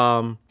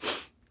or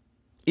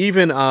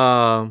even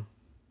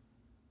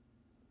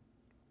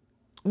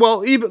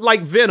even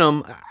like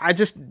Venom, I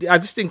just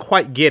didn't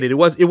quite get it.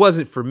 It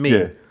wasn't for me.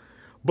 Yeah.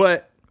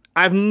 But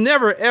I've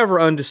never ever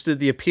understood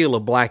the appeal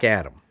of Black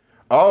Adam.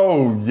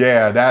 Oh,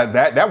 yeah.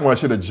 That one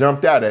should have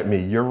jumped out at me.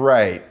 You're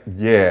right.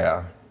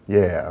 Yeah.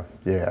 Again,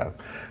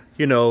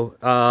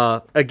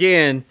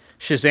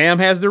 Shazam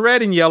has the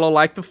red and yellow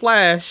like the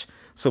Flash.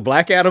 So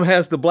Black Adam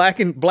has the black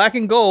and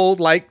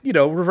gold like,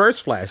 Reverse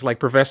Flash, like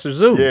Professor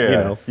Zoom.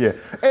 Yeah. Yeah.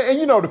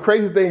 And the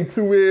crazy thing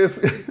too is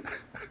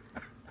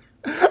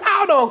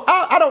I don't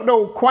I don't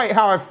know quite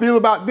how I feel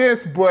about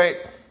this, but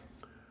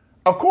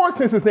of course,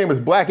 since his name is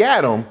Black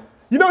Adam,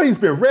 he's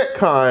been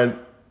retconned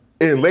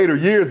in later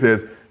years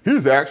as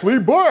he's actually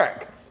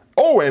black.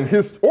 Oh, and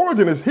his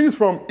origin is he's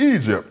from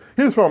Egypt.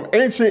 He's from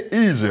ancient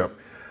Egypt.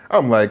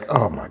 I'm like,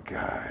 oh my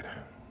God.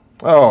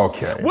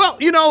 Okay. Well,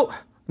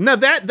 now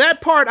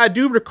that part I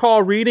do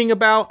recall reading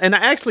about, and I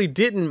actually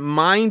didn't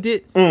mind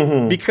it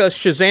because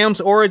Shazam's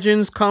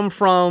origins come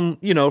from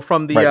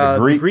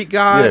the Greek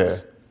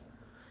gods.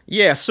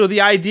 Yeah, so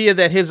the idea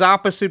that his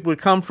opposite would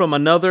come from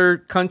another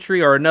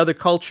country or another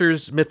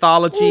culture's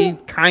mythology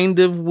kind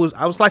of was,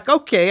 I was like,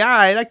 okay, all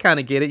right, I kind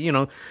of get it.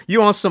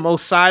 You're on some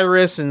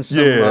Osiris and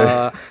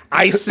some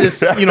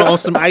Isis, on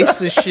some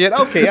Isis shit.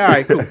 Okay, all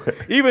right, cool.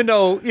 Even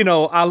though,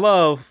 I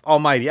love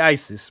Almighty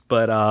Isis,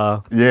 but...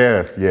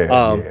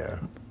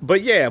 But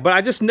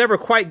I just never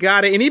quite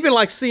got it. And even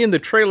like seeing the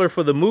trailer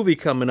for the movie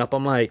coming up,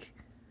 I'm like,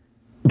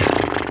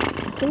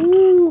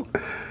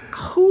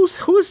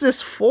 who's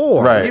this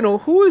for? Right.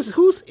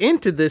 Who's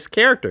into this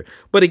character?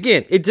 But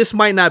again, it just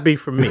might not be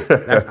for me.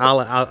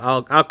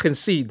 I'll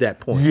concede that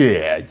point.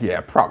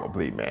 Yeah,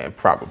 probably, man,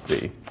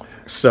 probably.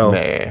 So,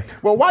 man.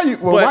 Well, why you?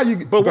 Go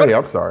ahead.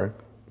 I'm sorry.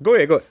 Go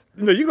ahead.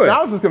 No, you go ahead.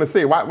 I was just gonna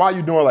say, why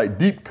you doing like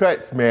deep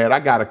cuts, man? I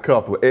got a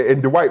couple,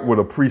 and Dwight would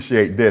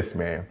appreciate this,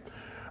 man.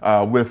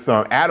 With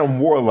Adam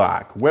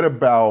Warlock, what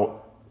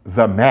about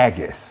the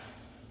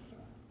Magus?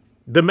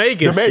 The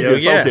Magus,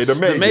 yes. Okay,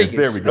 the Magus.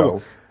 There we go.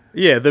 Oh,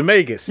 yeah, the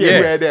Magus. Yeah,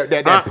 who had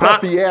that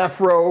puffy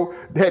afro,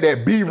 had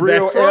that Be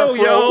Real afro.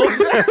 Yo.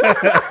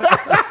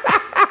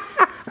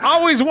 I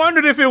always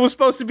wondered if it was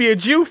supposed to be a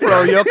Jew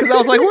fro, yo, because I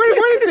was like,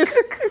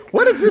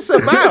 what is this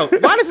about?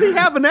 Why does he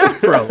have an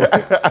afro?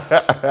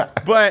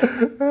 But,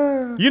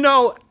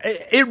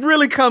 it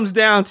really comes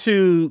down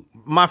to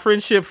my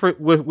friendship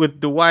with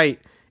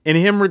Dwight and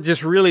him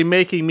just really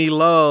making me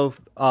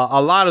love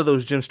a lot of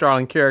those Jim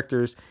Starlin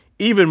characters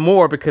even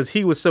more because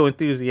he was so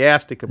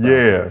enthusiastic about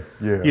it.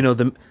 Yeah.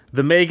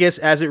 The Magus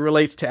as it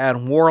relates to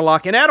Adam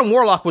Warlock. And Adam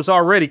Warlock was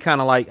already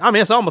kind of like,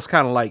 it's almost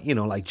kind of like,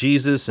 like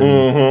Jesus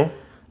and,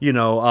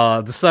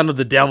 the son of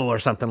the devil or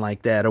something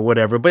like that or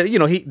whatever. But,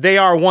 they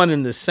are one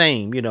and the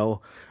same,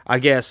 I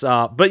guess.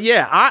 But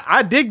yeah,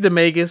 I dig the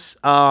Magus.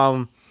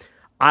 I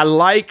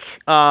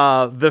like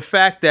the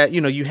fact that,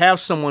 you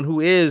have someone who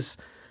is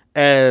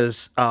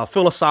as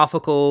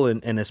philosophical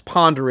and as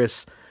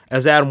ponderous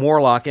as Adam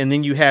Warlock, and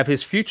then you have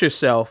his future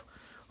self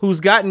who's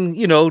gotten,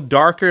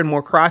 darker and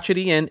more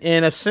crotchety and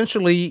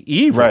essentially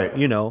evil, right.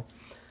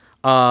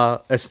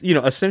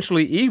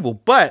 Essentially evil.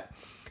 But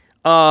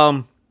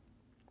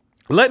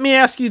let me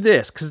ask you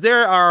this, because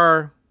there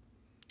are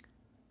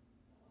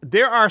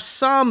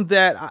some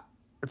that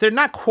they're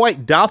not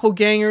quite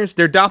doppelgangers.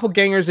 They're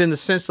doppelgangers in the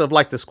sense of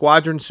like the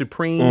Squadron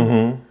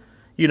Supreme,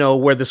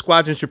 where the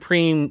Squadron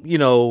Supreme,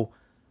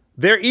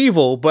 they're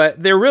evil,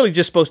 but they're really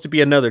just supposed to be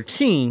another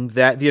team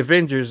that the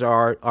Avengers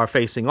are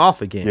facing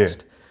off against.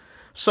 Yeah.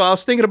 So I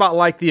was thinking about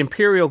like the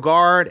Imperial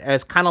Guard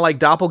as kind of like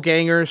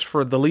doppelgangers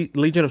for the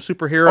Legion of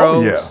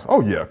Superheroes.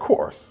 Oh yeah, of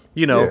course.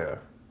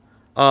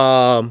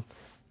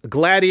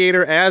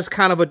 Gladiator as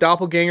kind of a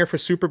doppelganger for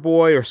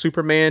Superboy or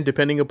Superman,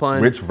 depending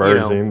upon which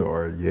version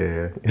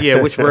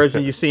which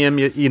version you see him.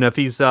 If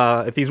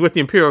he's with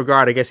the Imperial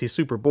Guard, I guess he's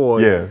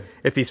Superboy. Yeah.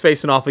 If he's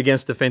facing off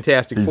against the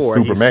Fantastic Four,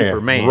 he's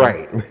Superman.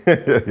 Right.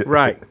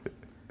 Right.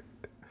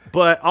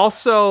 But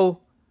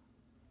also,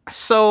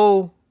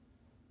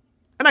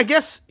 and I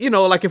guess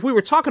like if we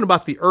were talking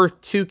about the Earth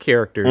 2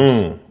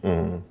 characters,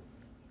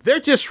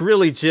 they're just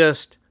really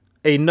just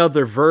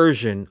another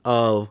version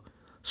of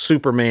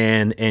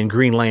Superman and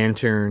Green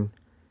Lantern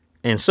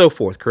and so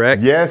forth,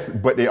 correct? Yes,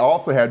 but they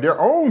also have their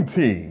own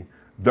team,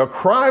 the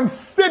Crime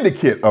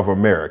Syndicate of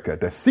America,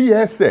 the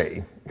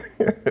CSA.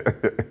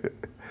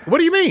 What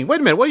do you mean?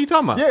 Wait a minute, what are you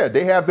talking about? Yeah,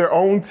 they have their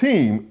own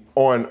team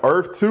on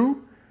Earth 2.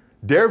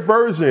 Their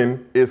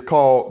version is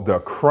called the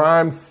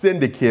Crime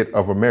Syndicate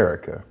of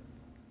America.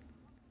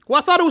 Well,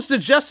 I thought it was the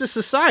Justice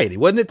Society.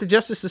 Wasn't it the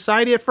Justice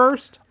Society at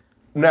first?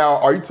 Now,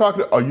 are you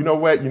talking? Oh, you know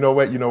what?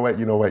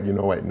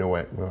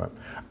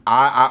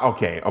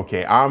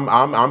 Okay.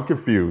 I'm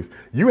confused.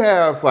 You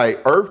have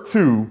like Earth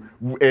 2,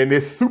 and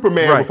it's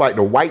Superman with like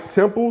the white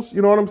temples.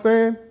 You know what I'm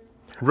saying?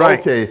 Right.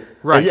 Okay.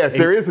 Right. And yes,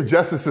 there is a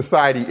Justice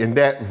Society in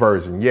that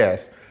version.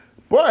 Yes,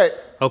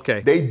 but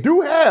they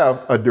do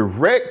have a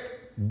direct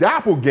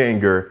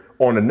doppelganger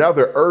on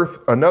another Earth,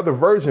 another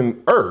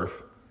version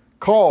Earth,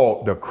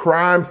 called the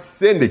Crime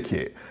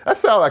Syndicate.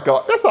 That's like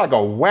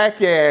a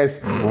whack ass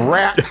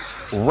rap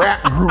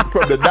group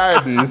from the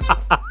 90s.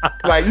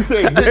 Like you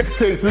say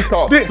mixtapes, it's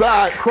called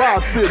Side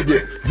Crime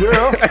Syndicate.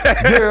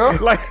 Yeah.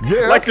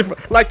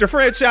 Like the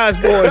franchise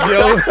boys,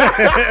 yo.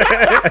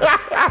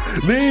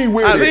 Lean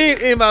with I it. lean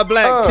in my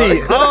black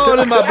tee. All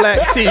in my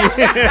black tee.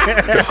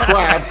 The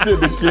Crime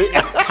Syndicate.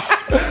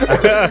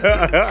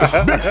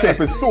 Mixtape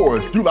in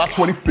stores July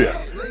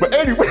 25th. But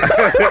anyway.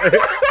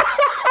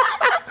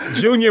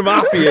 Junior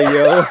Mafia,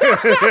 yo.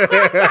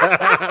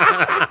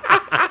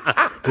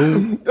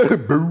 Boom,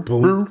 boom, boom,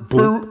 boom,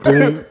 boom,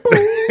 boom,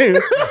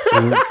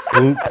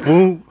 boom,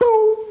 boom,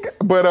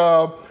 boom.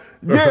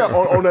 But yeah,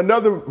 on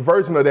another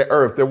version of that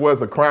Earth, there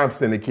was a crime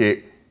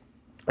syndicate,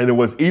 and it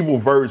was evil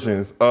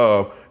versions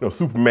of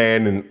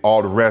Superman and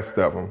all the rest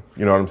of them.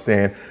 You know what I'm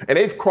saying? And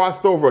they've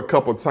crossed over a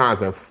couple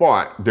times and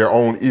fought their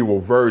own evil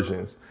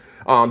versions.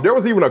 There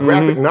was even a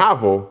graphic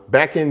novel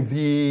back in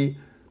the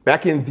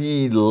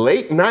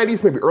late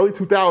 90s, maybe early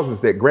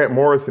 2000s, that Grant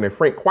Morrison and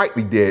Frank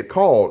Quitely did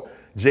called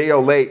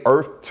JLA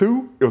Earth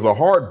 2. It was a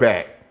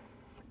hardback.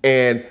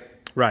 And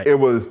it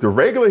was the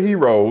regular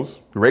heroes,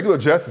 the regular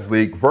Justice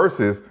League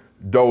versus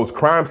those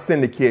crime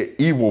syndicate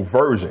evil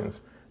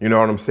versions. You know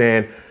what I'm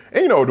saying?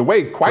 And the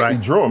way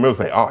Quitely drew them, it was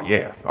like, oh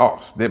yeah,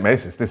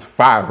 this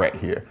fire right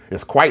here.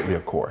 It's Quitely,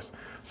 of course.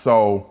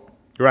 So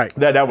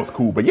that was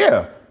cool. But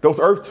yeah, those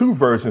Earth 2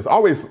 versions,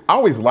 always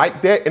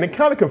liked that. And it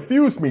kind of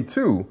confused me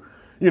too,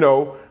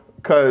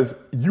 because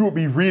you would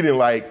be reading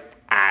like,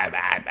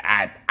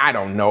 I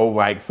don't know,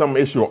 like some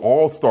issue of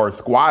All-Star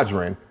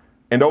Squadron,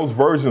 and those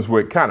versions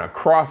would kind of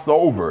cross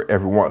over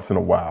every once in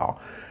a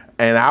while.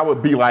 And I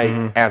would be like,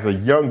 as a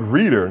young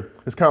reader,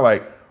 it's kind of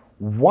like,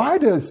 why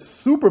does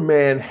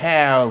Superman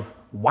have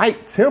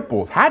white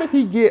temples? How did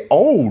he get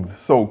old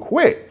so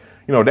quick?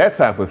 That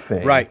type of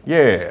thing. Right.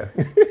 Yeah.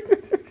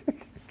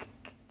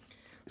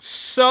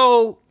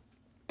 So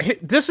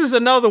this is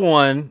another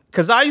one,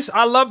 because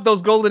I love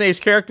those Golden Age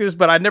characters,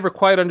 but I never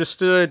quite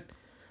understood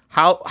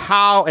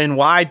how and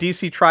why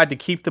DC tried to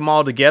keep them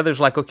all together. It's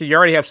like, okay, you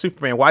already have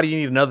Superman. Why do you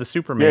need another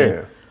Superman?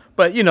 Yeah.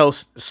 But,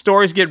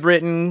 stories get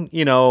written,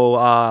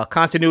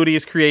 continuity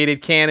is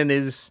created, canon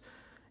is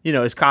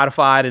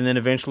codified, and then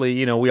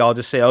eventually, we all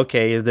just say,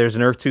 okay, there's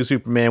an Earth 2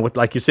 Superman with,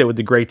 like you said, with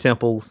the Gray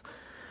Temples.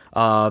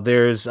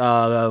 There's,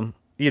 but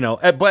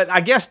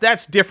I guess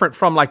that's different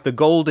from like the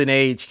Golden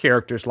Age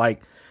characters,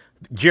 like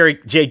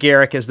Jay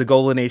Garrick as the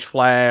Golden Age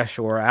Flash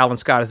or Alan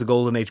Scott as the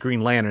Golden Age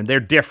Green Lantern. They're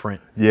different.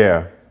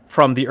 Yeah.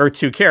 From the Earth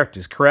 2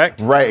 characters,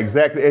 correct? Right,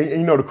 exactly.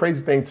 And the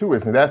crazy thing too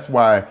is, and that's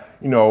why,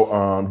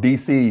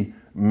 DC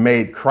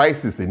made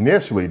Crisis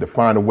initially to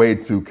find a way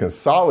to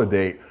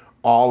consolidate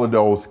all of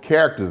those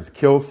characters,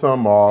 kill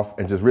some off,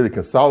 and just really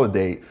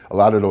consolidate a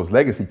lot of those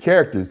legacy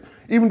characters,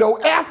 even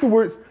though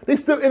afterwards they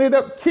still ended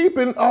up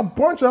keeping a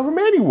bunch of them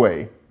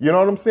anyway. You know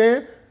what I'm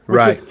saying? Which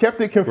just kept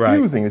it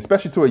confusing,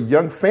 especially to a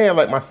young fan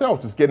like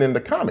myself just getting into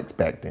comics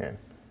back then.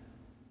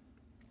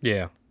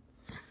 Yeah.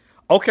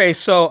 Okay,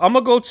 so I'm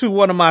gonna go to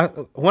one of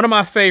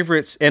my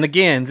favorites, and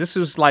again, this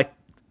is like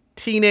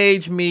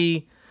teenage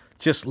me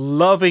just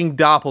loving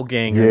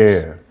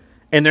doppelgangers. Yeah.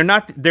 And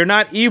they're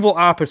not evil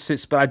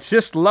opposites, but I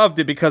just loved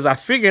it because I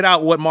figured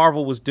out what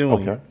Marvel was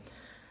doing. Okay.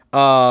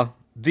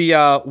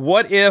 The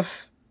What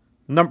If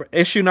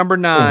issue number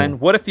 9,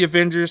 What if the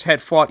Avengers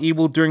had fought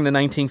evil during the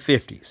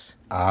 1950s?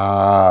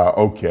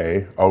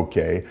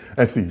 Okay.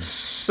 Let's see.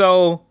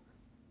 So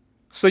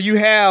you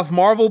have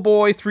Marvel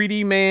Boy,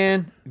 3D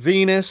Man,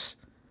 Venus,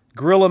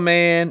 Gorilla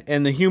Man,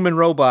 and the Human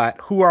Robot,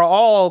 who are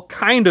all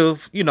kind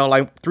of,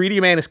 like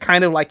 3D Man is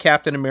kind of like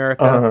Captain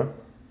America.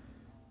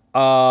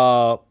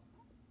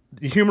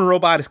 The Human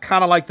Robot is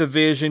kind of like the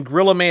Vision.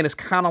 Gorilla Man is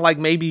kind of like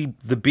maybe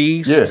the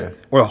Beast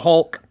or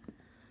Hulk.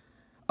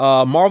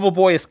 Marvel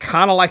Boy is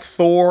kind of like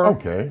Thor.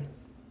 Okay.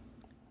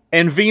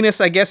 And Venus,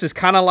 I guess, is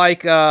kind of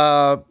like,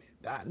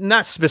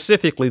 not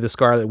specifically the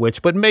Scarlet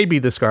Witch, but maybe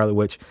the Scarlet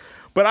Witch.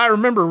 But I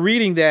remember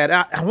reading that.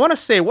 I want to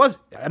say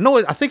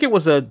I think it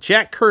was a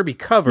Jack Kirby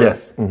cover.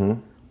 Yes.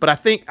 Mm-hmm. But I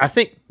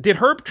think did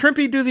Herb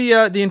Trimpe do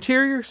the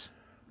interiors?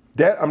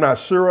 That I'm not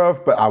sure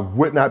of, but I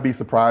would not be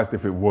surprised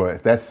if it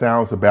was. That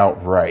sounds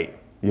about right.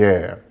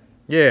 Yeah.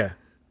 Yeah.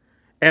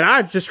 And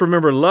I just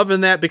remember loving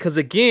that because,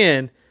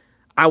 again,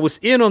 I was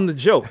in on the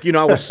joke.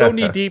 I was so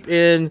knee deep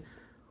in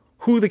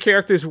who the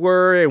characters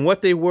were and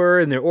what they were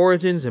and their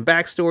origins and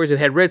backstories, and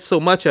had read so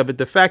much of it.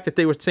 The fact that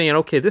they were saying,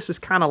 okay, this is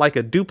kind of like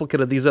a duplicate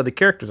of these other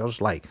characters, I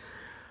was like,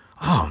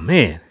 oh,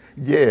 man.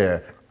 Yeah.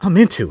 I'm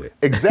into it.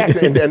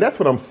 Exactly. and that's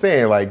what I'm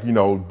saying. Like,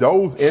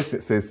 those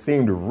instances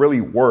seem to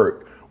really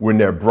work when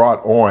they're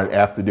brought on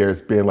after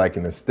there's been like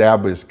an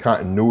established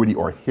continuity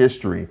or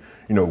history,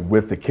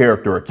 with the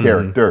character or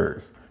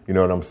characters. You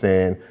know what I'm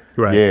saying?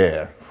 Right.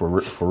 Yeah,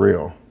 for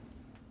real.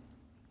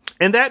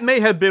 And that may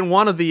have been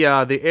one of the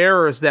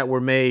errors that were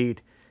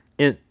made,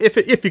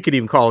 if you could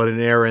even call it an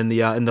error, in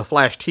the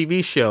Flash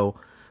TV show,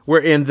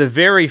 where in the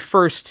very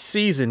first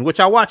season,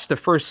 which I watched the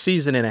first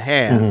season and a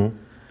half,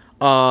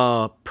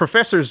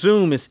 Professor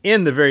Zoom is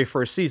in the very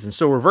first season.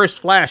 So Reverse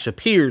Flash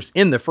appears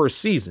in the first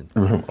season.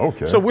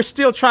 Okay. So we're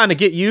still trying to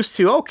get used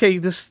to, okay,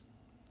 this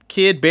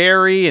kid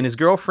Barry and his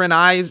girlfriend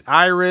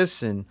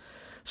Iris and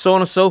so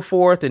on and so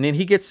forth. And then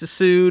he gets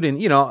sued, and,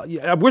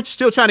 we're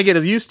still trying to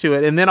get used to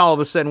it. And then all of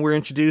a sudden we're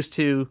introduced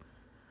to,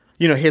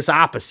 his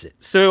opposite.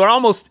 So it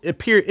almost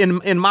appeared,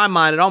 in my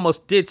mind, it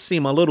almost did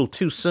seem a little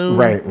too soon.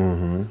 Right.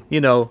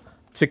 Mm-hmm.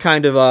 To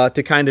kind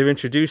of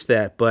introduce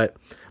that. But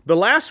the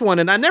last one,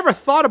 and I never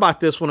thought about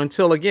this one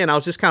until, again, I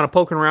was just kind of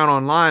poking around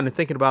online and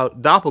thinking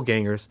about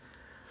doppelgangers.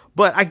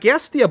 But I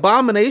guess the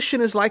Abomination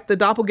is like the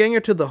doppelganger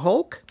to the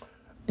Hulk?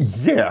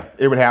 Yeah,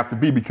 it would have to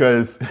be,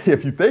 because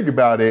if you think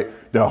about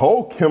it, the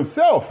Hulk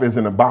himself is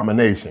an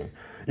abomination.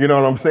 You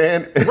know what I'm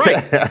saying?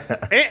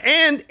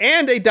 Right.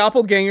 and a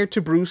doppelganger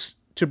to Bruce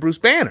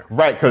Banner.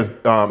 Right, because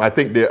I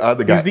think the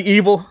other guy. He's the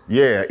evil.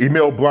 Yeah,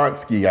 Emil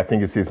Blonsky, I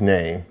think is his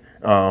name,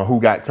 who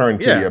got turned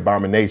to the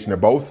Abomination. They're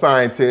both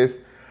scientists.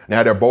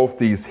 Now they're both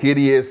these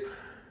hideous,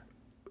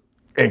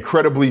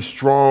 incredibly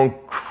strong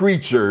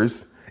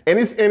creatures. And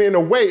in a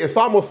way, it's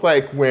almost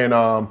like when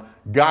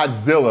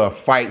Godzilla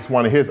fights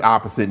one of his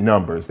opposite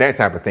numbers, that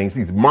type of thing. It's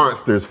these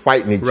monsters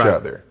fighting each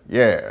other.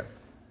 Yeah.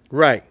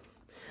 Right.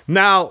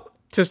 Now,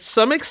 to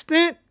some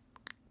extent,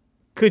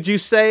 could you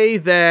say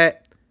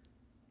that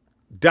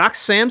Doc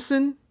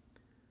Samson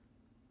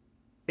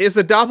is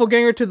a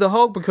doppelganger to the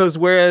Hulk? Because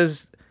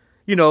whereas,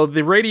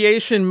 the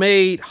radiation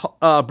made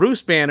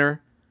Bruce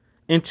Banner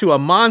into a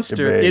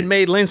monster, it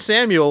made Lynn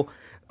Samuel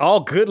all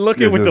good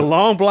looking with the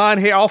long blonde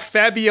hair, all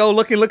Fabio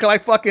looking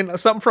like fucking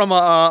something from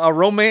a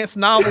romance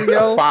novel,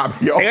 yo.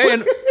 Fabio.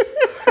 And,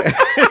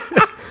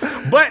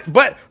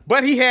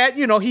 but he had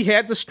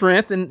the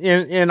strength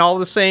and all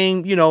the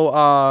same,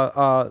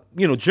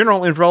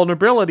 general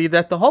invulnerability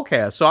that the Hulk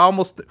has. So I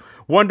almost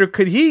wonder,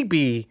 could he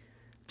be,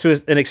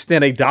 to an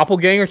extent, a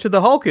doppelganger to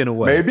the Hulk in a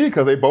way? Maybe,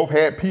 because they both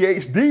had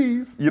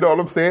PhDs. You know what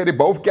I'm saying? They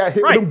both got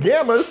hit with them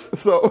gammas.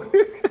 So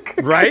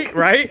right.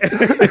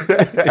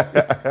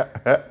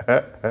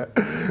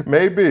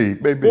 Maybe.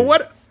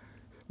 Well,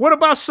 what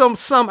about some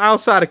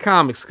outside of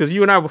comics? Because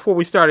you and I, before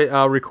we started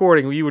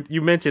recording,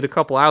 you mentioned a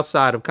couple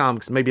outside of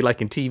comics, maybe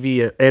like in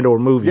TV and or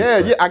movies.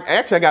 Yeah.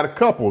 I got a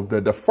couple.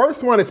 The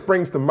first one that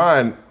springs to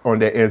mind on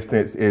that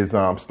instance is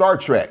Star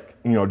Trek.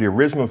 The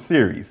original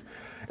series,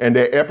 and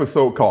that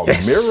episode called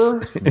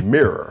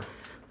Mirror.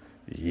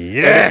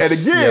 Yes.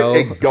 And again,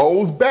 it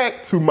goes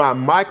back to my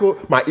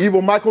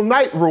evil Michael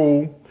Knight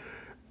rule.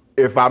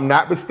 If I'm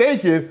not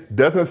mistaken,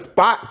 doesn't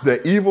Spock,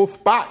 the evil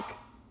Spock,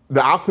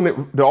 the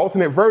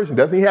alternate version,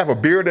 doesn't he have a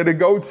beard and a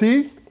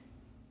goatee?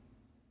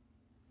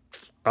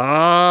 If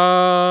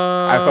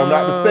I'm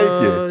not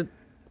mistaken.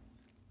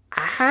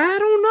 I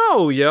don't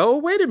know, yo.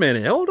 Wait a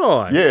minute. Hold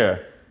on. Yeah.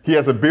 He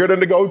has a beard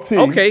and a goatee.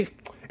 Okay.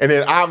 And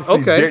then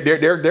obviously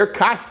their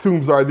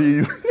costumes are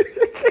these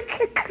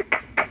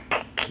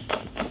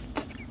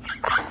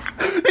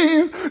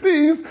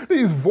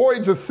these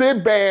Voyager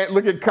Sinbad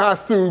looking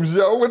costumes,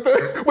 yo, with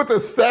the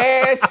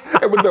sash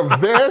and with the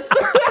vest.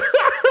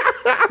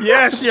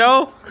 Yes,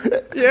 yo.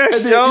 Yes,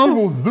 and then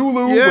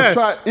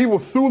Evil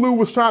Sulu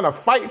was trying to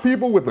fight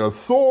people with a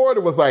sword.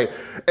 It was like,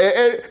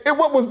 and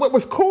what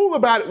was cool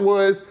about it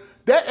was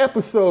that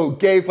episode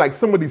gave like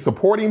some of these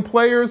supporting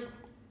players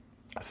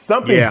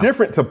something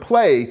different to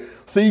play.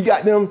 So you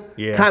got them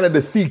kind of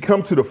to see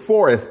come to the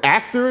fore as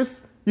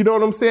actors. You know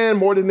what I'm saying?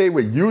 More than they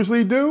would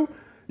usually do.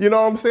 You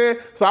know what I'm saying?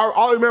 So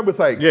all I remember is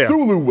like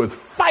Sulu was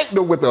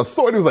fighting with a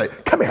sword. He was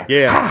like, come here.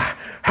 Yeah. Ha,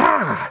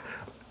 ha.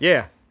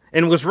 Yeah.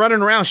 And was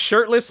running around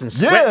shirtless and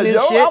sweating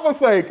and shit. I was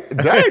like,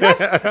 dang,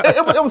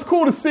 it was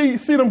cool to see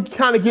them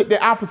kind of get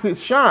their opposite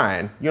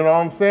shine. You know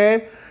what I'm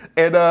saying?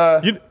 And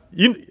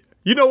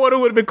you know what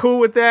would have been cool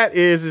with that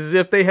is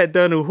if they had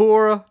done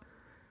Uhura,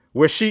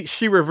 where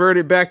she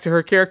reverted back to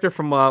her character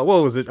from what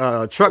was it,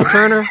 Truck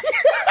Turner?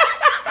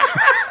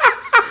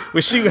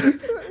 Where she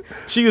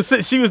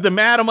was the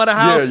madam of the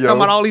house, talking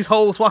about all these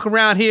hoes walking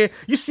around here.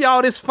 You see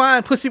all this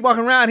fine pussy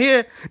walking around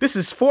here? This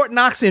is Fort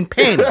Knox in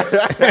panties.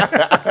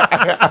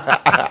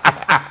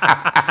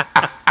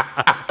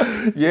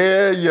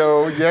 Yeah,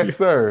 yo, yes,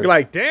 sir. You're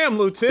like, damn,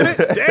 Lieutenant,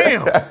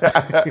 damn.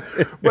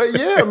 But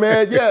yeah,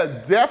 man,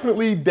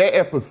 definitely that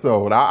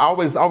episode. I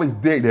always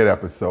dig that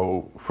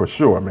episode for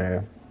sure,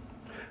 man.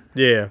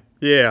 Yeah.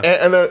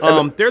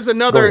 And there's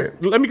another.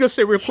 Let me go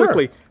say real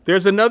quickly.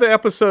 There's another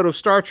episode of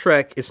Star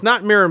Trek. It's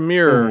not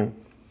Mirror,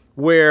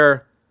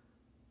 where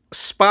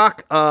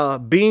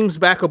Spock beams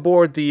back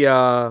aboard the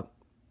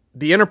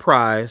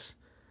Enterprise,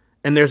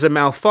 and there's a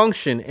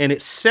malfunction, and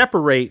it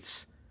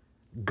separates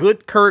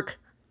good Kirk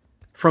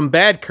from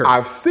bad Kirk.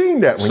 I've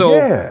seen that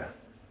one.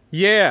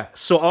 Yeah.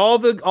 So all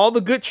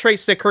the good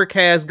traits that Kirk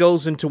has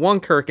goes into one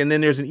Kirk, and then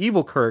there's an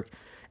evil Kirk.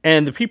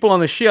 And the people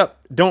on the ship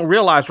don't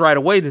realize right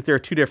away that there are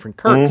two different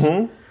Kirks.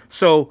 Mm-hmm.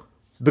 So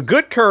the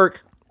good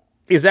Kirk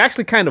is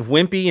actually kind of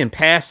wimpy and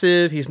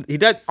passive. He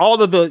does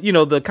all of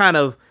the kind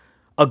of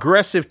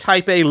aggressive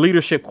type A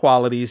leadership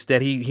qualities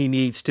that he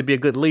needs to be a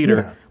good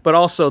leader, but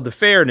also the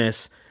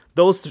fairness.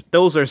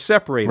 Those are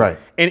separated. Right.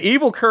 And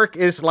evil Kirk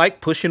is like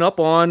pushing up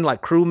on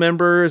like crew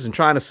members and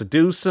trying to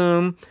seduce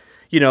them.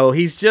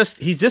 He's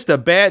just a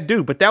bad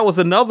dude. But that was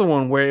another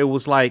one where it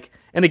was like,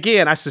 and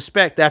again, I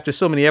suspect after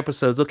so many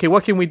episodes, okay,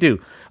 what can we do?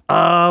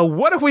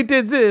 What if we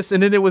did this?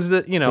 And then there was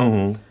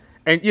and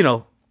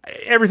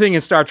everything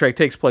in Star Trek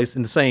takes place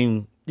in the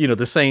same,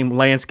 the same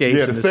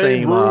landscapes and the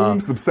same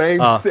rooms, the same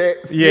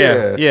sets.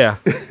 Yeah,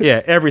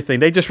 everything.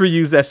 They just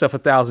reuse that stuff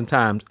 1,000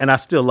 times, and I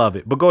still love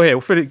it. But go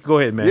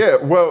ahead, man. Yeah,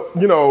 well,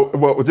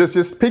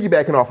 just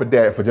piggybacking off of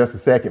that for just a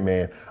second,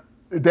 man.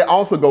 That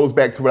also goes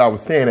back to what I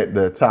was saying at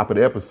the top of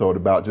the episode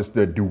about just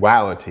the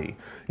duality.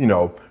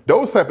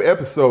 Those type of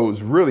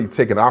episodes really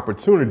take an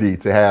opportunity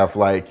to have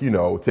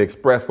to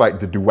express like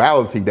the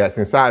duality that's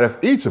inside of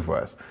each of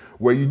us.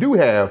 where you do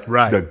have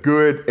Right. the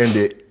good and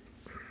the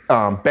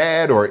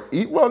bad or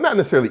well, not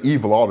necessarily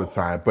evil all the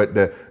time, but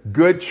the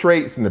good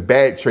traits and the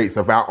bad traits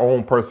of our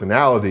own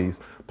personalities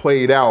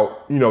played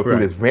out, through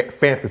Right. this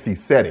fantasy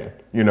setting,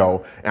 and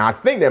I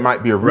think that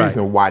might be a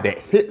reason why that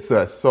hits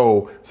us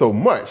so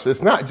much.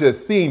 It's not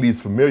just seeing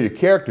these familiar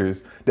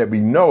characters that we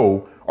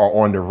know are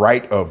on the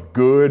right of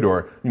good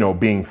or,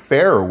 being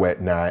fair or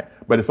whatnot,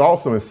 but it's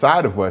also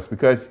inside of us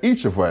because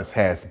each of us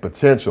has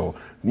potential,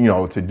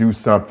 to do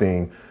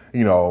something,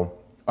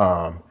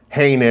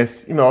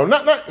 heinous,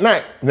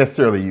 not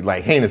necessarily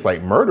like heinous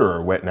like murder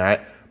or whatnot,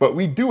 but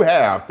we do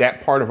have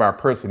that part of our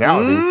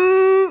personality.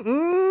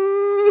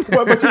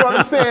 But you know what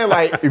I'm saying?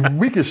 Like if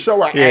we could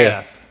show our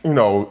ass,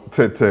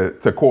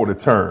 to quote a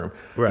term.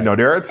 Right.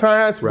 There are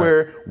times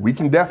where we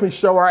can definitely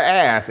show our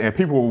ass and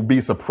people will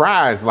be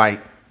surprised, like,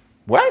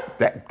 what?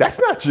 That's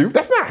not you.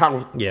 That's not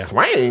how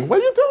Swain. What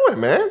are you doing,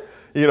 man?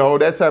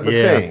 That type of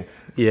thing.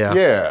 Yeah.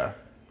 Yeah,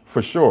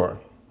 for sure.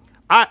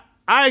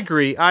 I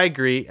agree.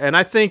 And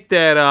I think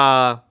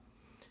that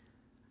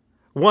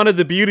one of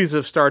the beauties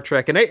of Star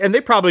Trek, and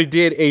they probably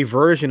did a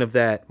version of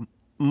that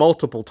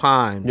multiple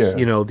times,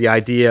 the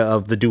idea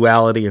of the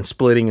duality and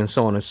splitting and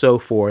so on and so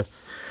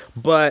forth.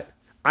 But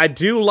I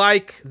do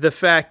like the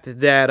fact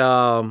that,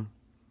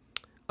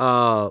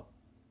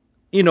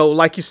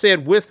 like you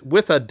said,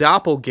 with a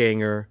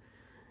doppelganger,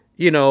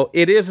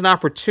 it is an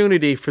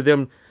opportunity for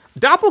them.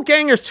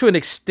 Doppelgangers, to an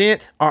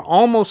extent, are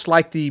almost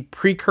like the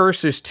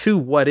precursors to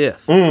What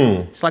If.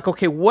 It's like,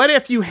 okay, what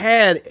if you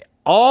had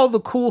all the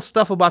cool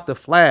stuff about the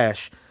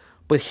Flash,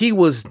 but he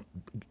was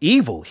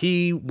evil,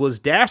 he was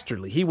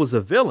dastardly, he was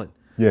a villain.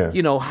 Yeah.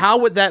 How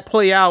would that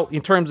play out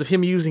in terms of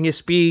him using his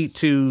speed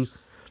to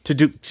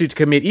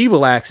commit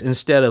evil acts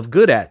instead of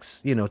good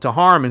acts, to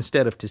harm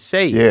instead of to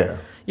save? Yeah.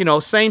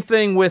 Same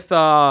thing with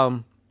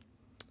I'm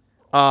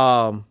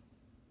trying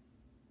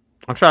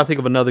to think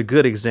of another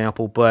good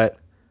example, but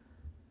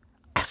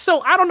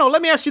so I don't know.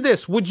 Let me ask you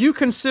this. Would you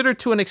consider,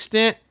 to an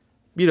extent,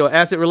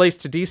 as it relates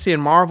to DC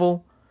and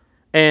Marvel,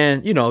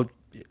 and,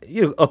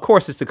 of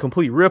course it's a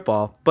complete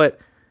ripoff, but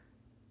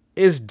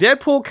is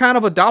Deadpool kind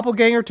of a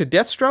doppelganger to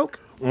Deathstroke?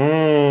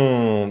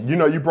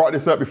 You brought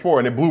this up before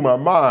and it blew my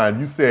mind.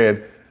 You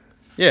said,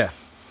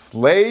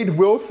 Slade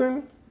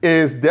Wilson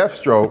is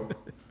Deathstroke.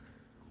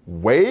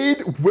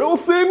 Wade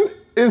Wilson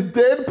is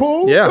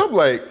Deadpool? Yeah. And I'm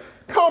like,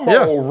 come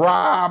on,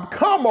 Rob.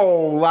 Come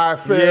on,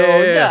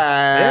 Liefeld.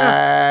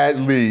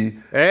 Godly.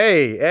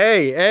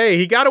 Hey,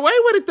 he got away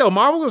with it though.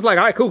 Marvel was like,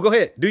 all right, cool, go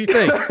ahead. Do your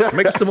thing.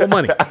 Make us some more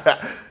money.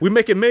 We're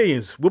making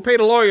millions. We'll pay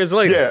the lawyers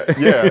later.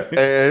 Yeah.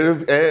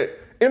 and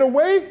in a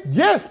way,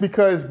 yes,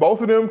 because both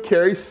of them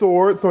carry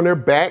swords on their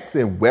backs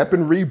and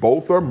weaponry.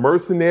 Both are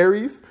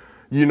mercenaries,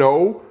 And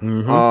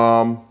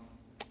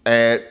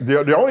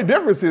the only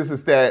difference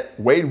is that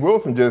Wade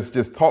Wilson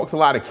just talks a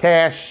lot of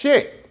cash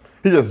shit.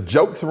 He just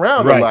jokes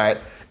around a lot.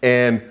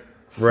 And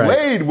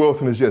Slade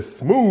Wilson is just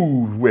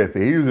smooth with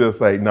it. He was just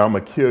like, no, I'm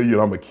going to kill you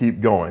and I'm going to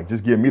keep going.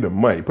 Just give me the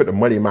money. Put the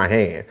money in my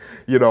hand.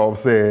 You know what I'm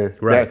saying?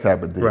 Right. That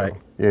type of deal. Right.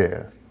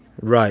 Yeah.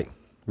 Right.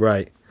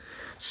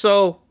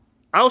 So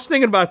I was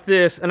thinking about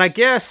this, and I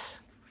guess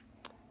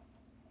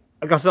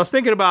I was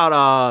thinking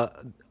about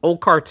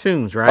old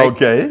cartoons, right?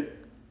 Okay.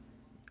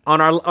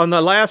 On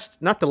the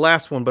last, not the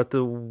last one, but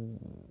the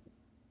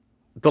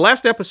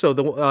last episode,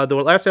 the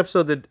last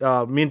episode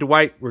that me and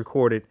Dwight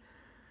recorded,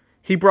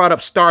 he brought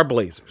up Star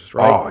Blazers,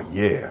 right? Oh,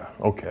 yeah.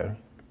 Okay.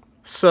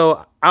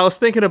 So I was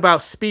thinking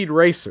about Speed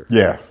Racer.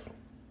 Yes.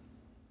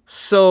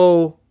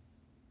 So,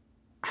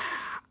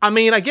 I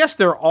mean, I guess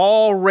they're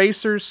all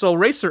racers. So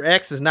Racer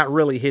X is not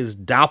really his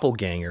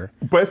doppelganger.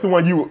 But it's the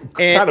one you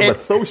kind of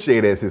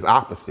associate as his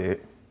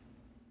opposite.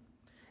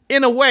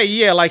 In a way,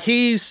 yeah. Like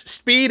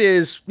Speed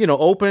is, an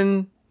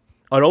open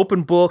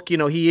book.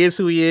 He is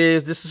who he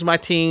is. This is my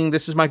team.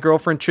 This is my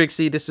girlfriend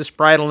Trixie. This is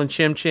Spritle and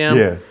Chim Chim.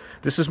 Yeah.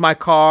 This is my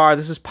car.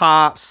 This is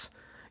Pops.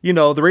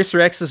 The Racer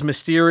X is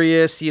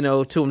mysterious,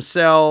 to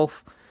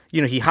himself.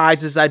 He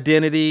hides his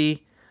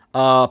identity.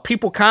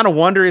 People kind of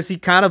wonder, is he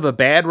kind of a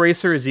bad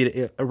racer? Is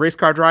he a race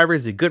car driver?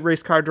 Is he a good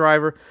race car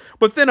driver?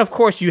 But then, of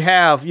course, you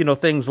have,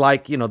 things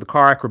like, the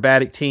car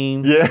acrobatic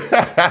team.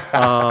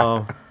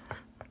 Yeah.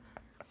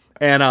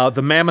 And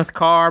the Mammoth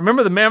car.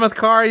 Remember the Mammoth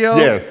car, yo?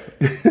 Yes.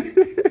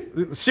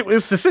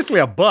 It's essentially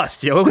a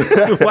bus, yo.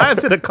 Why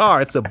is it a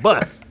car? It's a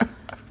bus.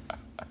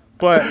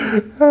 But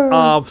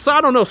so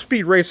I don't know if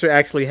Speed Racer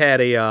actually had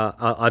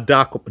a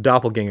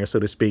doppelganger, so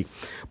to speak.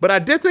 But I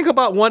did think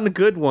about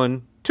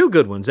two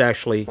good ones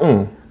actually,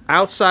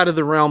 outside of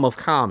the realm of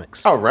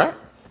comics. All right.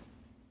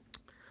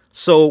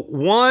 So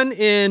one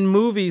in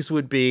movies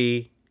would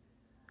be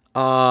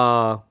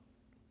the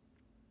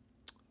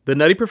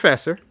Nutty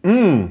Professor.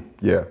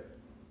 Yeah.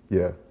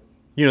 Yeah.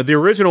 The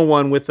original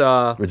one with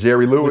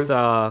Jerry Lewis.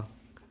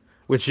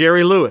 With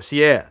Jerry Lewis,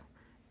 yeah.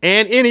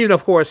 And even,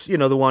 of course,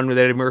 the one that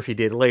Eddie Murphy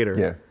did later.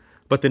 Yeah.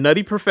 But the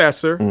Nutty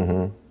Professor.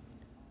 Mm-hmm.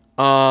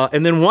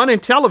 And then one in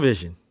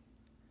television.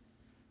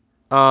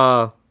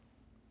 You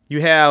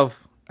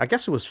have, I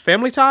guess it was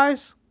Family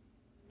Ties?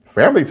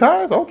 Family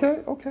Ties?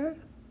 Okay.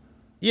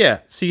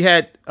 Yeah. So you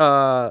had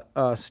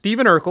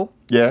Stephen Urkel.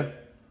 Yeah.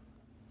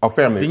 Oh,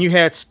 Family. Then you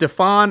had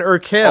Stefan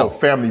Urkel. Oh,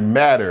 Family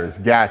Matters.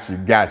 Got you.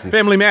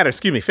 Family Matters.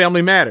 Excuse me.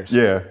 Family Matters.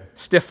 Yeah.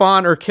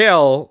 Stefan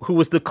Urkel, who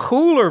was the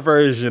cooler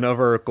version of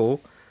Urkel.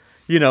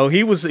 You know,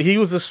 he was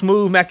a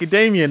smooth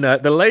macadamia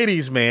nut, the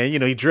ladies' man. You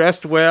know, he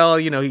dressed well.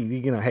 You know,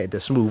 he had the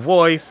smooth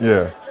voice.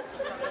 Yeah.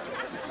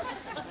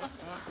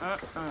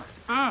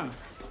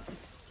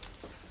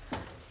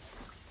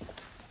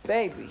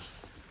 Baby,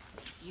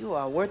 you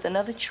are worth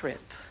another trip.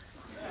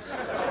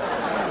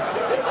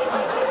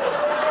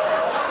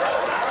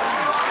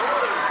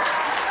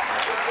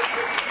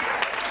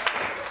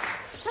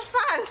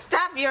 Stefan,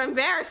 stop. You're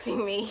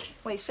embarrassing me.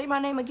 Wait, say my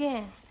name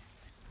again.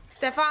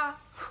 Stefan?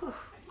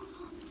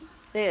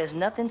 There's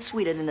nothing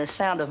sweeter than the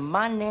sound of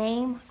my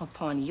name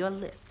upon your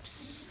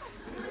lips.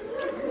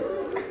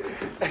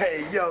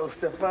 Hey, yo,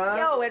 Stefan.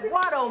 Yo,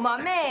 Eduardo,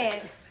 my man.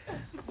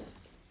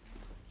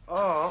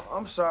 Oh,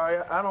 I'm sorry.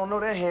 I don't know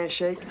that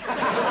handshake.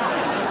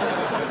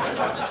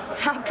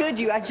 How could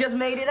you? I just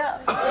made it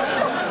up.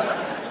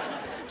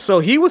 So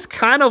he was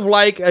kind of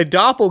like a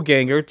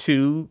doppelganger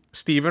to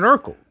Stephen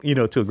Urkel, you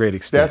know, to a great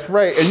extent. That's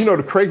right. And you know,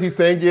 the crazy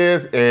thing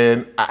is,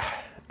 and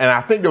I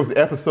think there was an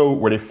episode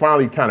where they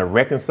finally kind of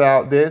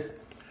reconciled this.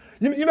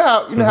 You know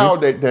how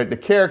the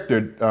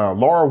character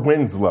Laura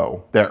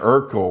Winslow that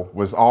Urkel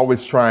was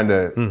always trying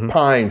to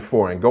pine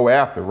for and go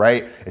after,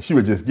 right? And she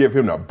would just give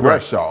him a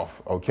brush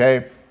off,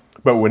 okay?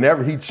 But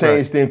whenever he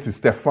changed into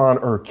Stefan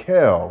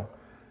Urkel,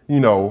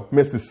 you know,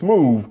 Mr.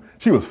 Smooth,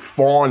 she was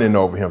fawning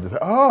over him, just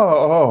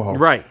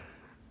Right.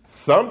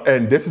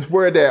 And this is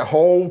where that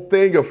whole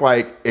thing of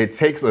like it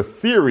takes a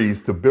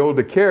series to build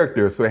a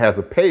character so it has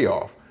a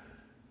payoff.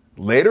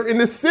 Later in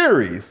the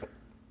series,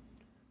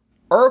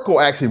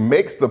 Urkel actually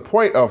makes the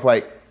point of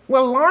like,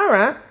 well,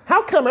 Laura,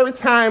 how come every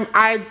time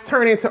I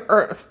turn into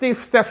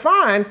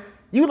Stefan,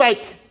 you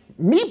like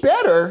me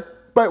better,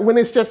 but when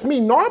it's just me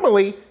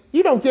normally,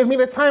 you don't give me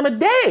the time of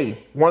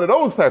day? One of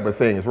those type of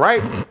things,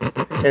 right?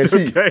 And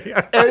she,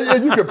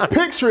 and you can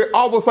picture it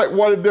almost like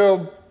one of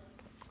them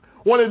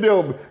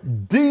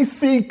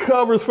DC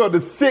covers from the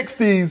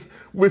 60s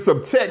with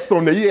some text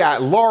on there. You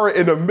got Laura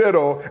in the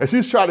middle, and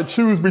she's trying to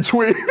choose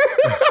between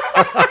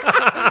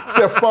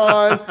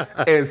Stefan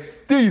and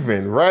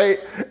Steven, right?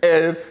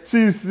 And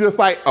she's just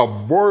like a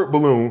word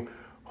balloon.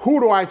 Who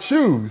do I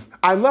choose?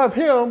 I love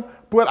him,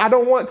 but I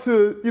don't want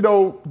to, you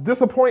know,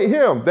 disappoint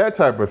him, that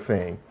type of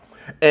thing.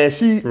 And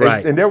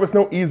and there was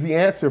no easy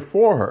answer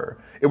for her.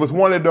 It was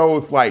one of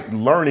those like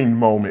learning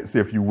moments,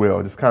 if you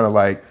will, just kind of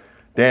like,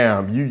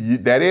 damn, you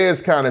that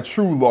is kind of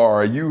true,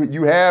 Laura.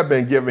 You have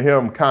been giving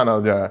him kind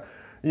of the,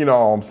 you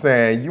know what I'm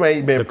saying, you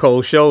ain't been the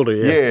cold shoulder,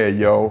 yeah,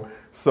 yo.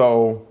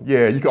 So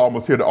yeah, you can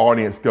almost hear the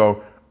audience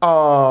go,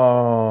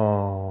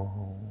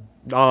 oh.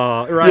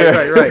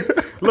 Right.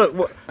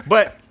 Look,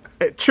 but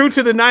true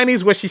to the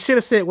 90s, what she should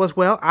have said was,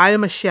 well, I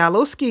am a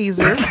shallow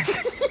skeezer,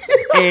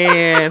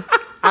 and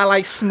I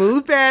like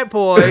smooth bad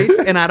boys,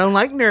 and I don't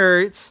like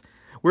nerds.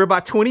 We're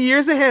about 20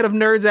 years ahead of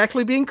nerds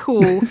actually being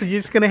cool, so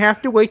you're just going to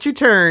have to wait your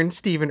turn,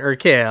 Stephen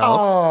Urkel.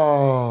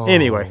 Oh.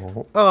 Anyway.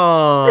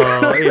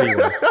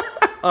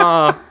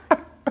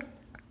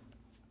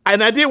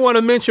 And I did want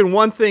to mention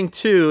one thing,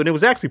 too, and it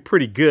was actually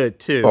pretty good,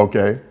 too.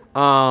 Okay.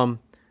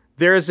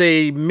 There's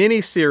a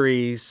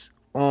miniseries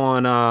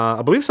on,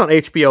 I believe it's on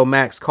HBO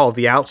Max, called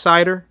The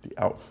Outsider. The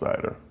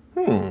Outsider.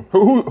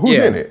 Who's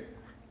in it?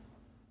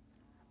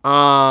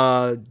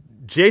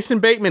 Jason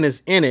Bateman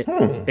is in it,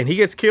 and he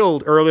gets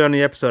killed early on in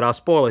the episode. I'll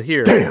spoil it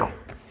here. Damn.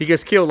 He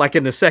gets killed like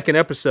in the second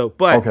episode,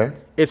 but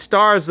it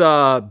stars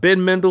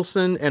Ben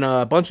Mendelsohn and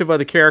a bunch of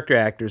other character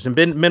actors. And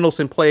Ben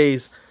Mendelsohn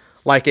plays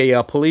like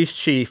a police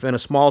chief in a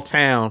small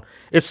town.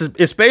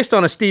 It's based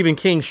on a Stephen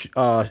King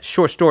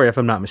short story, if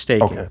I'm not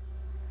mistaken. Okay.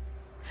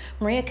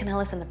 Maria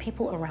Kanellis and the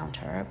people around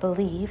her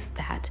believe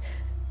that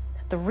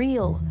the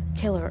real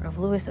killer of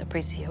Luis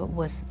Aparicio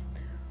was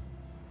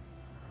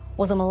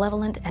a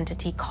malevolent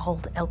entity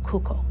called El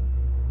Cuco.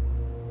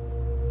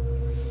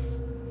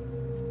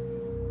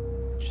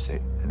 Did you say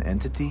an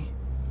entity?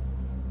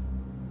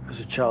 As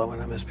a child,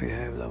 when I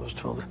misbehaved, I was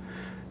told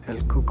El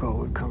Cuco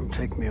would come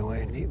take me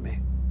away and eat me.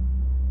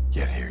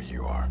 Yet here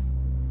you are.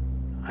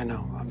 I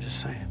know, I'm just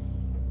saying.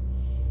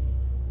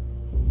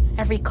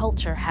 Every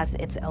culture has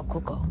its El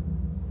Cuco.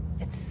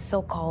 It's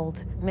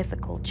so-called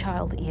mythical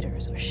child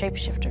eaters or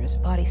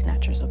shapeshifters, body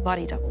snatchers or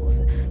body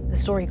doubles. The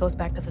story goes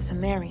back to the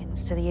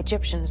Sumerians, to the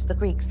Egyptians, the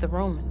Greeks, the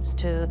Romans,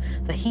 to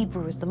the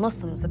Hebrews, the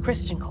Muslims, the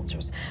Christian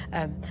cultures.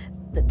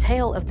 The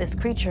tale of this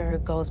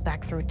creature goes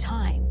back through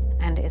time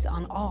and is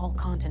on all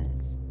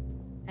continents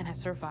and has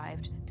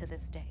survived to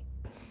this day.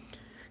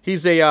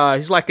 He's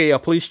like a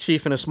police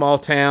chief in a small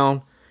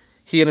town.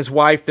 He and his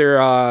wife,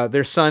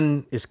 their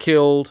son is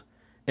killed,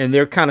 and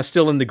they're kind of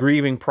still in the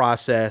grieving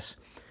process.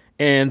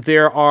 And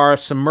there are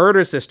some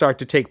murders that start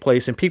to take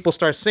place, and people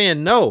start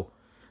saying, no,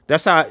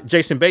 that's how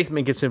Jason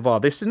Bateman gets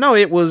involved. They said, no,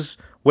 it was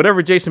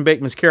whatever Jason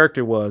Bateman's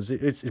character was.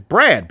 It's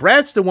Brad.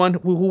 Brad's the one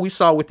who we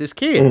saw with this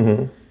kid.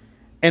 Mm-hmm.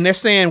 And they're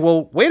saying,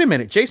 well, wait a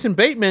minute. Jason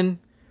Bateman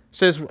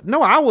says,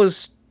 no, I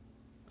was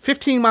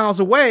 15 miles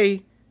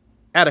away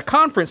at a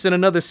conference in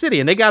another city,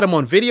 and they got him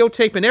on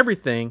videotape and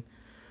everything.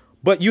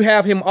 But you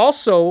have him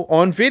also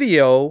on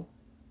video,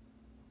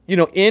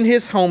 in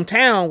his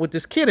hometown with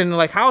this kid. And they're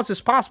like, how is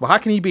this possible? How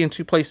can he be in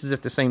two places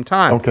at the same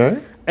time?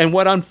 Okay. And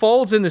what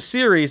unfolds in the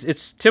series,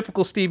 it's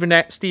typical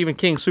Stephen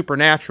King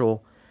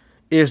supernatural,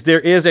 is there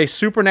is a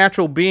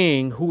supernatural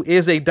being who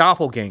is a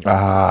doppelganger.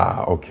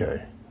 Ah,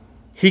 okay.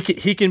 He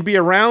can be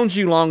around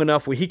you long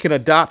enough where he can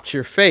adopt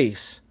your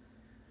face,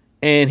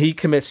 and he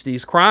commits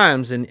these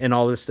crimes and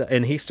all this stuff,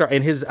 and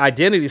his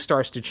identity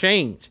starts to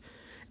change.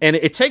 And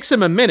it takes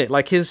him a minute.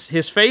 Like his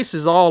face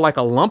is all like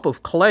a lump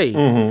of clay,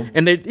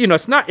 and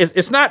it's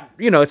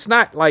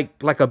not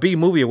like a B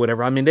movie or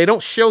whatever. I mean, they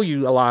don't show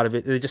you a lot of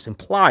it; they just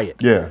imply it.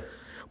 Yeah.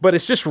 But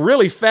it's just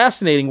really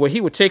fascinating where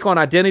he would take on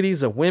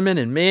identities of women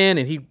and men,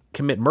 and he'd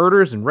commit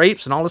murders and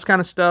rapes and all this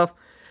kind of stuff.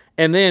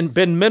 And then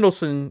Ben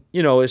Mendelsohn,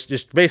 is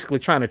just basically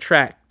trying to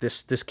track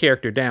this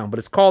character down. But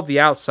it's called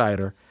The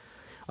Outsider.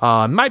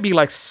 It might be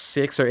like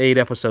 6 or 8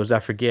 episodes, I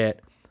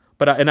forget.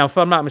 But and if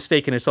I'm not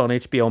mistaken, it's on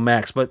HBO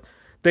Max. But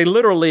they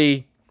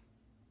literally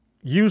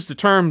use the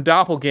term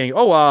doppelganger.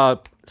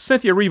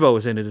 Cynthia Erivo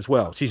is in it as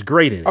well. She's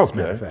great in it, as a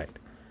matter of fact.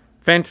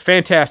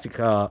 Fantastic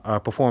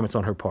performance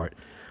on her part.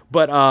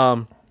 But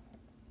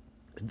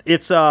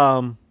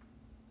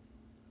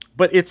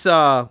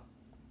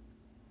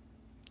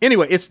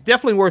anyway, it's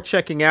definitely worth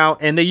checking out.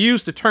 And they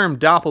use the term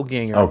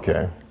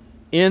doppelganger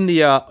in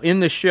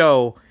the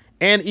show.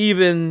 And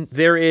even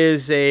there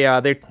is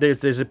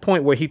there's a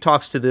point where he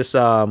talks to this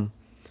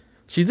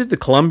she's either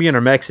Colombian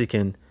or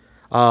Mexican,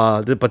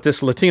 but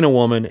this Latina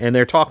woman, and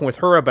they're talking with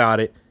her about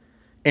it,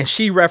 and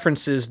she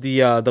references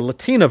the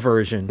Latina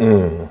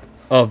version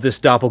of this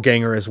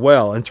doppelganger as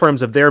well in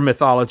terms of their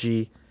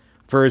mythology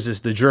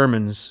versus the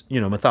Germans,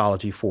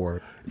 mythology for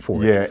it.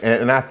 Yeah,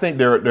 and I think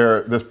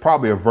there's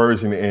probably a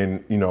version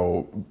in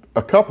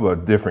a couple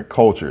of different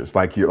cultures,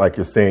 like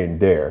you're saying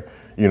there.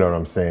 You know what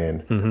I'm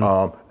saying?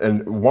 Mm-hmm.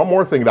 And one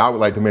more thing that I would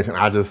like to mention,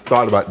 I just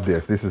thought about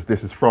this. This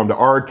is from the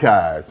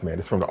archives, man.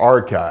 It's from the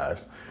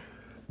archives.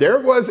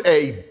 There was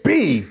a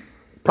B,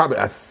 probably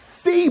a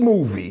C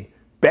movie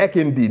back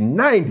in the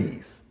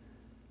 90s,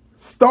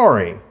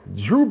 starring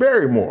Drew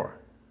Barrymore,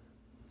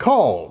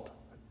 called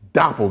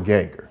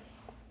Doppelganger.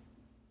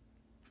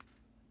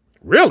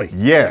 Really?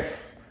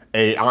 Yes.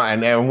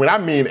 And when I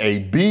mean a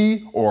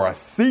B or a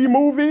C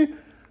movie,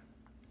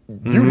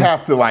 you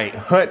have to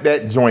hunt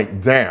that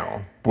joint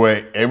down.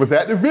 But it was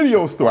at the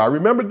video store. I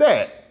remember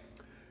that.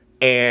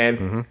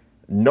 And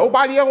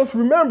nobody else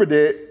remembered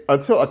it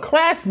until a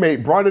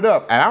classmate brought it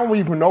up. And I don't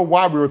even know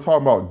why we were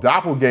talking about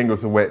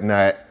doppelgangers or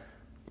whatnot.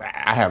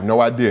 I have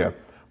no idea.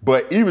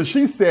 But even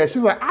she said, she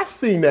was like, I've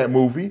seen that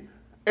movie.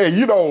 And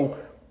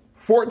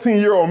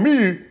 14-year-old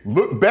me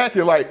looked back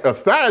at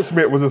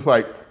astonishment, was just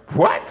like,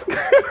 what?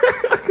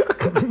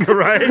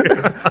 Right?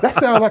 That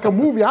sounds like a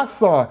movie I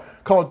saw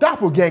called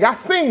Doppelganger. I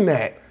seen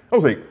that. I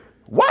was like,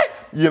 what?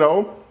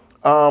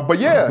 But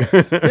yeah.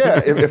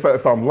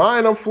 If I'm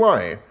lying, I'm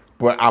flying.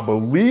 But I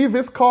believe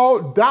it's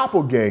called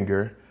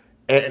Doppelganger,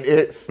 and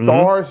it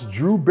stars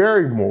Drew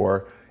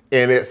Barrymore,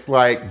 and it's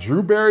like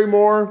Drew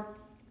Barrymore,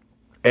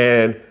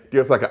 and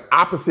there's like an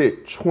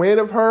opposite twin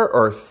of her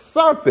or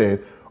something.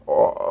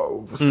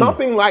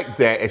 Something like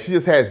that, and she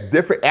just has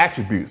different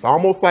attributes,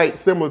 almost like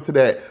similar to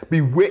that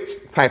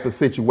Bewitched type of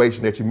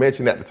situation that you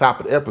mentioned at the top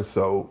of the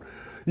episode,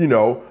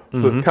 So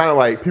it's kind of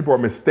like people are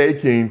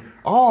mistaking,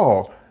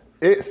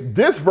 it's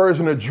this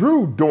version of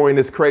Drew doing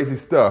this crazy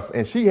stuff,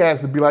 and she has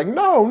to be like,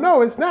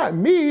 no, it's not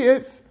me,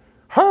 it's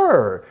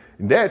her,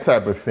 and that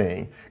type of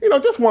thing.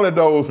 Just one of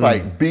those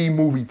B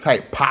movie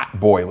type pot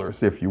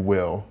boilers, if you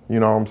will.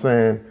 You know what I'm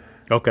saying?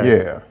 Okay.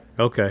 Yeah.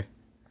 Okay.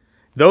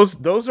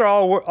 Those are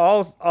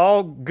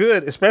all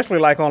good,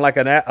 especially on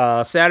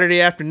a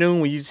Saturday afternoon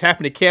when you just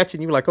happen to catch it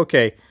and you're like,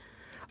 okay,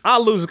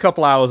 I'll lose a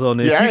couple hours on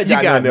this. Yeah, I ain't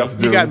got nothing else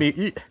to do. You got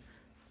me.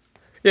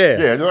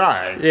 Yeah. Yeah, all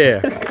right.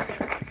 Yeah.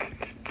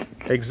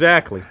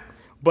 Exactly.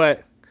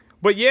 But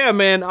yeah,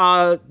 man,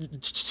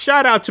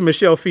 shout out to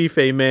Michelle Fife,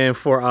 man,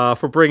 for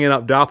bringing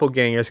up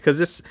doppelgangers,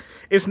 because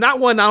it's not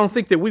one I don't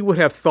think that we would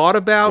have thought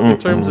about in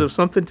terms of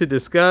something to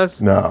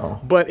discuss.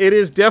 No. But it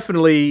is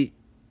definitely,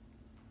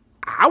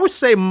 I would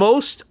say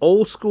most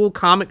old school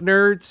comic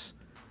nerds,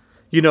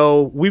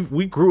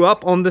 we grew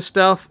up on this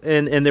stuff,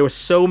 and there were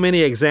so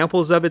many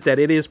examples of it that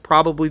it is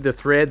probably the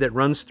thread that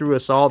runs through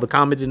us all, the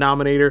common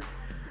denominator,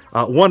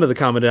 one of the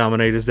common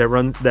denominators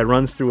that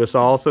runs through us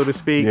all, so to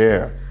speak.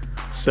 Yeah.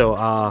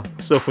 So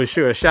for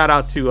sure, shout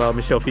out to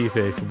Michelle Fife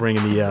for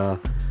bringing the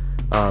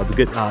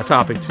good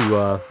topic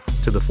to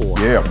the fore.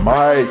 Yeah,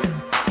 Mike.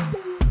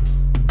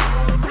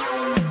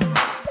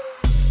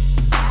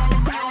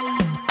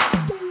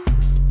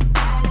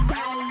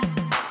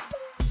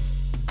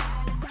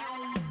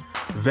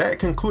 That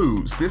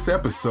concludes this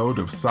episode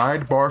of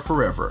Sidebar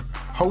Forever,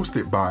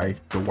 hosted by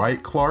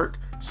Dwight Clark,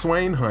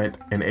 Swain Hunt,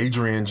 and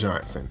Adrian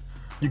Johnson.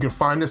 You can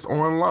find us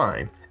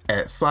online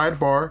at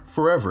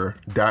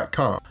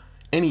sidebarforever.com.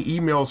 Any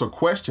emails or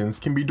questions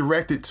can be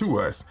directed to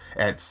us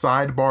at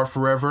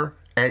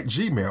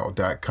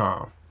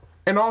sidebarforever@gmail.com.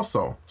 And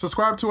also,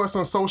 subscribe to us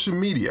on social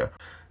media.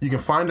 You can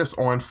find us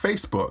on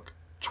Facebook,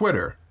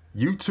 Twitter,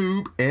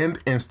 YouTube,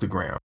 and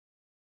Instagram.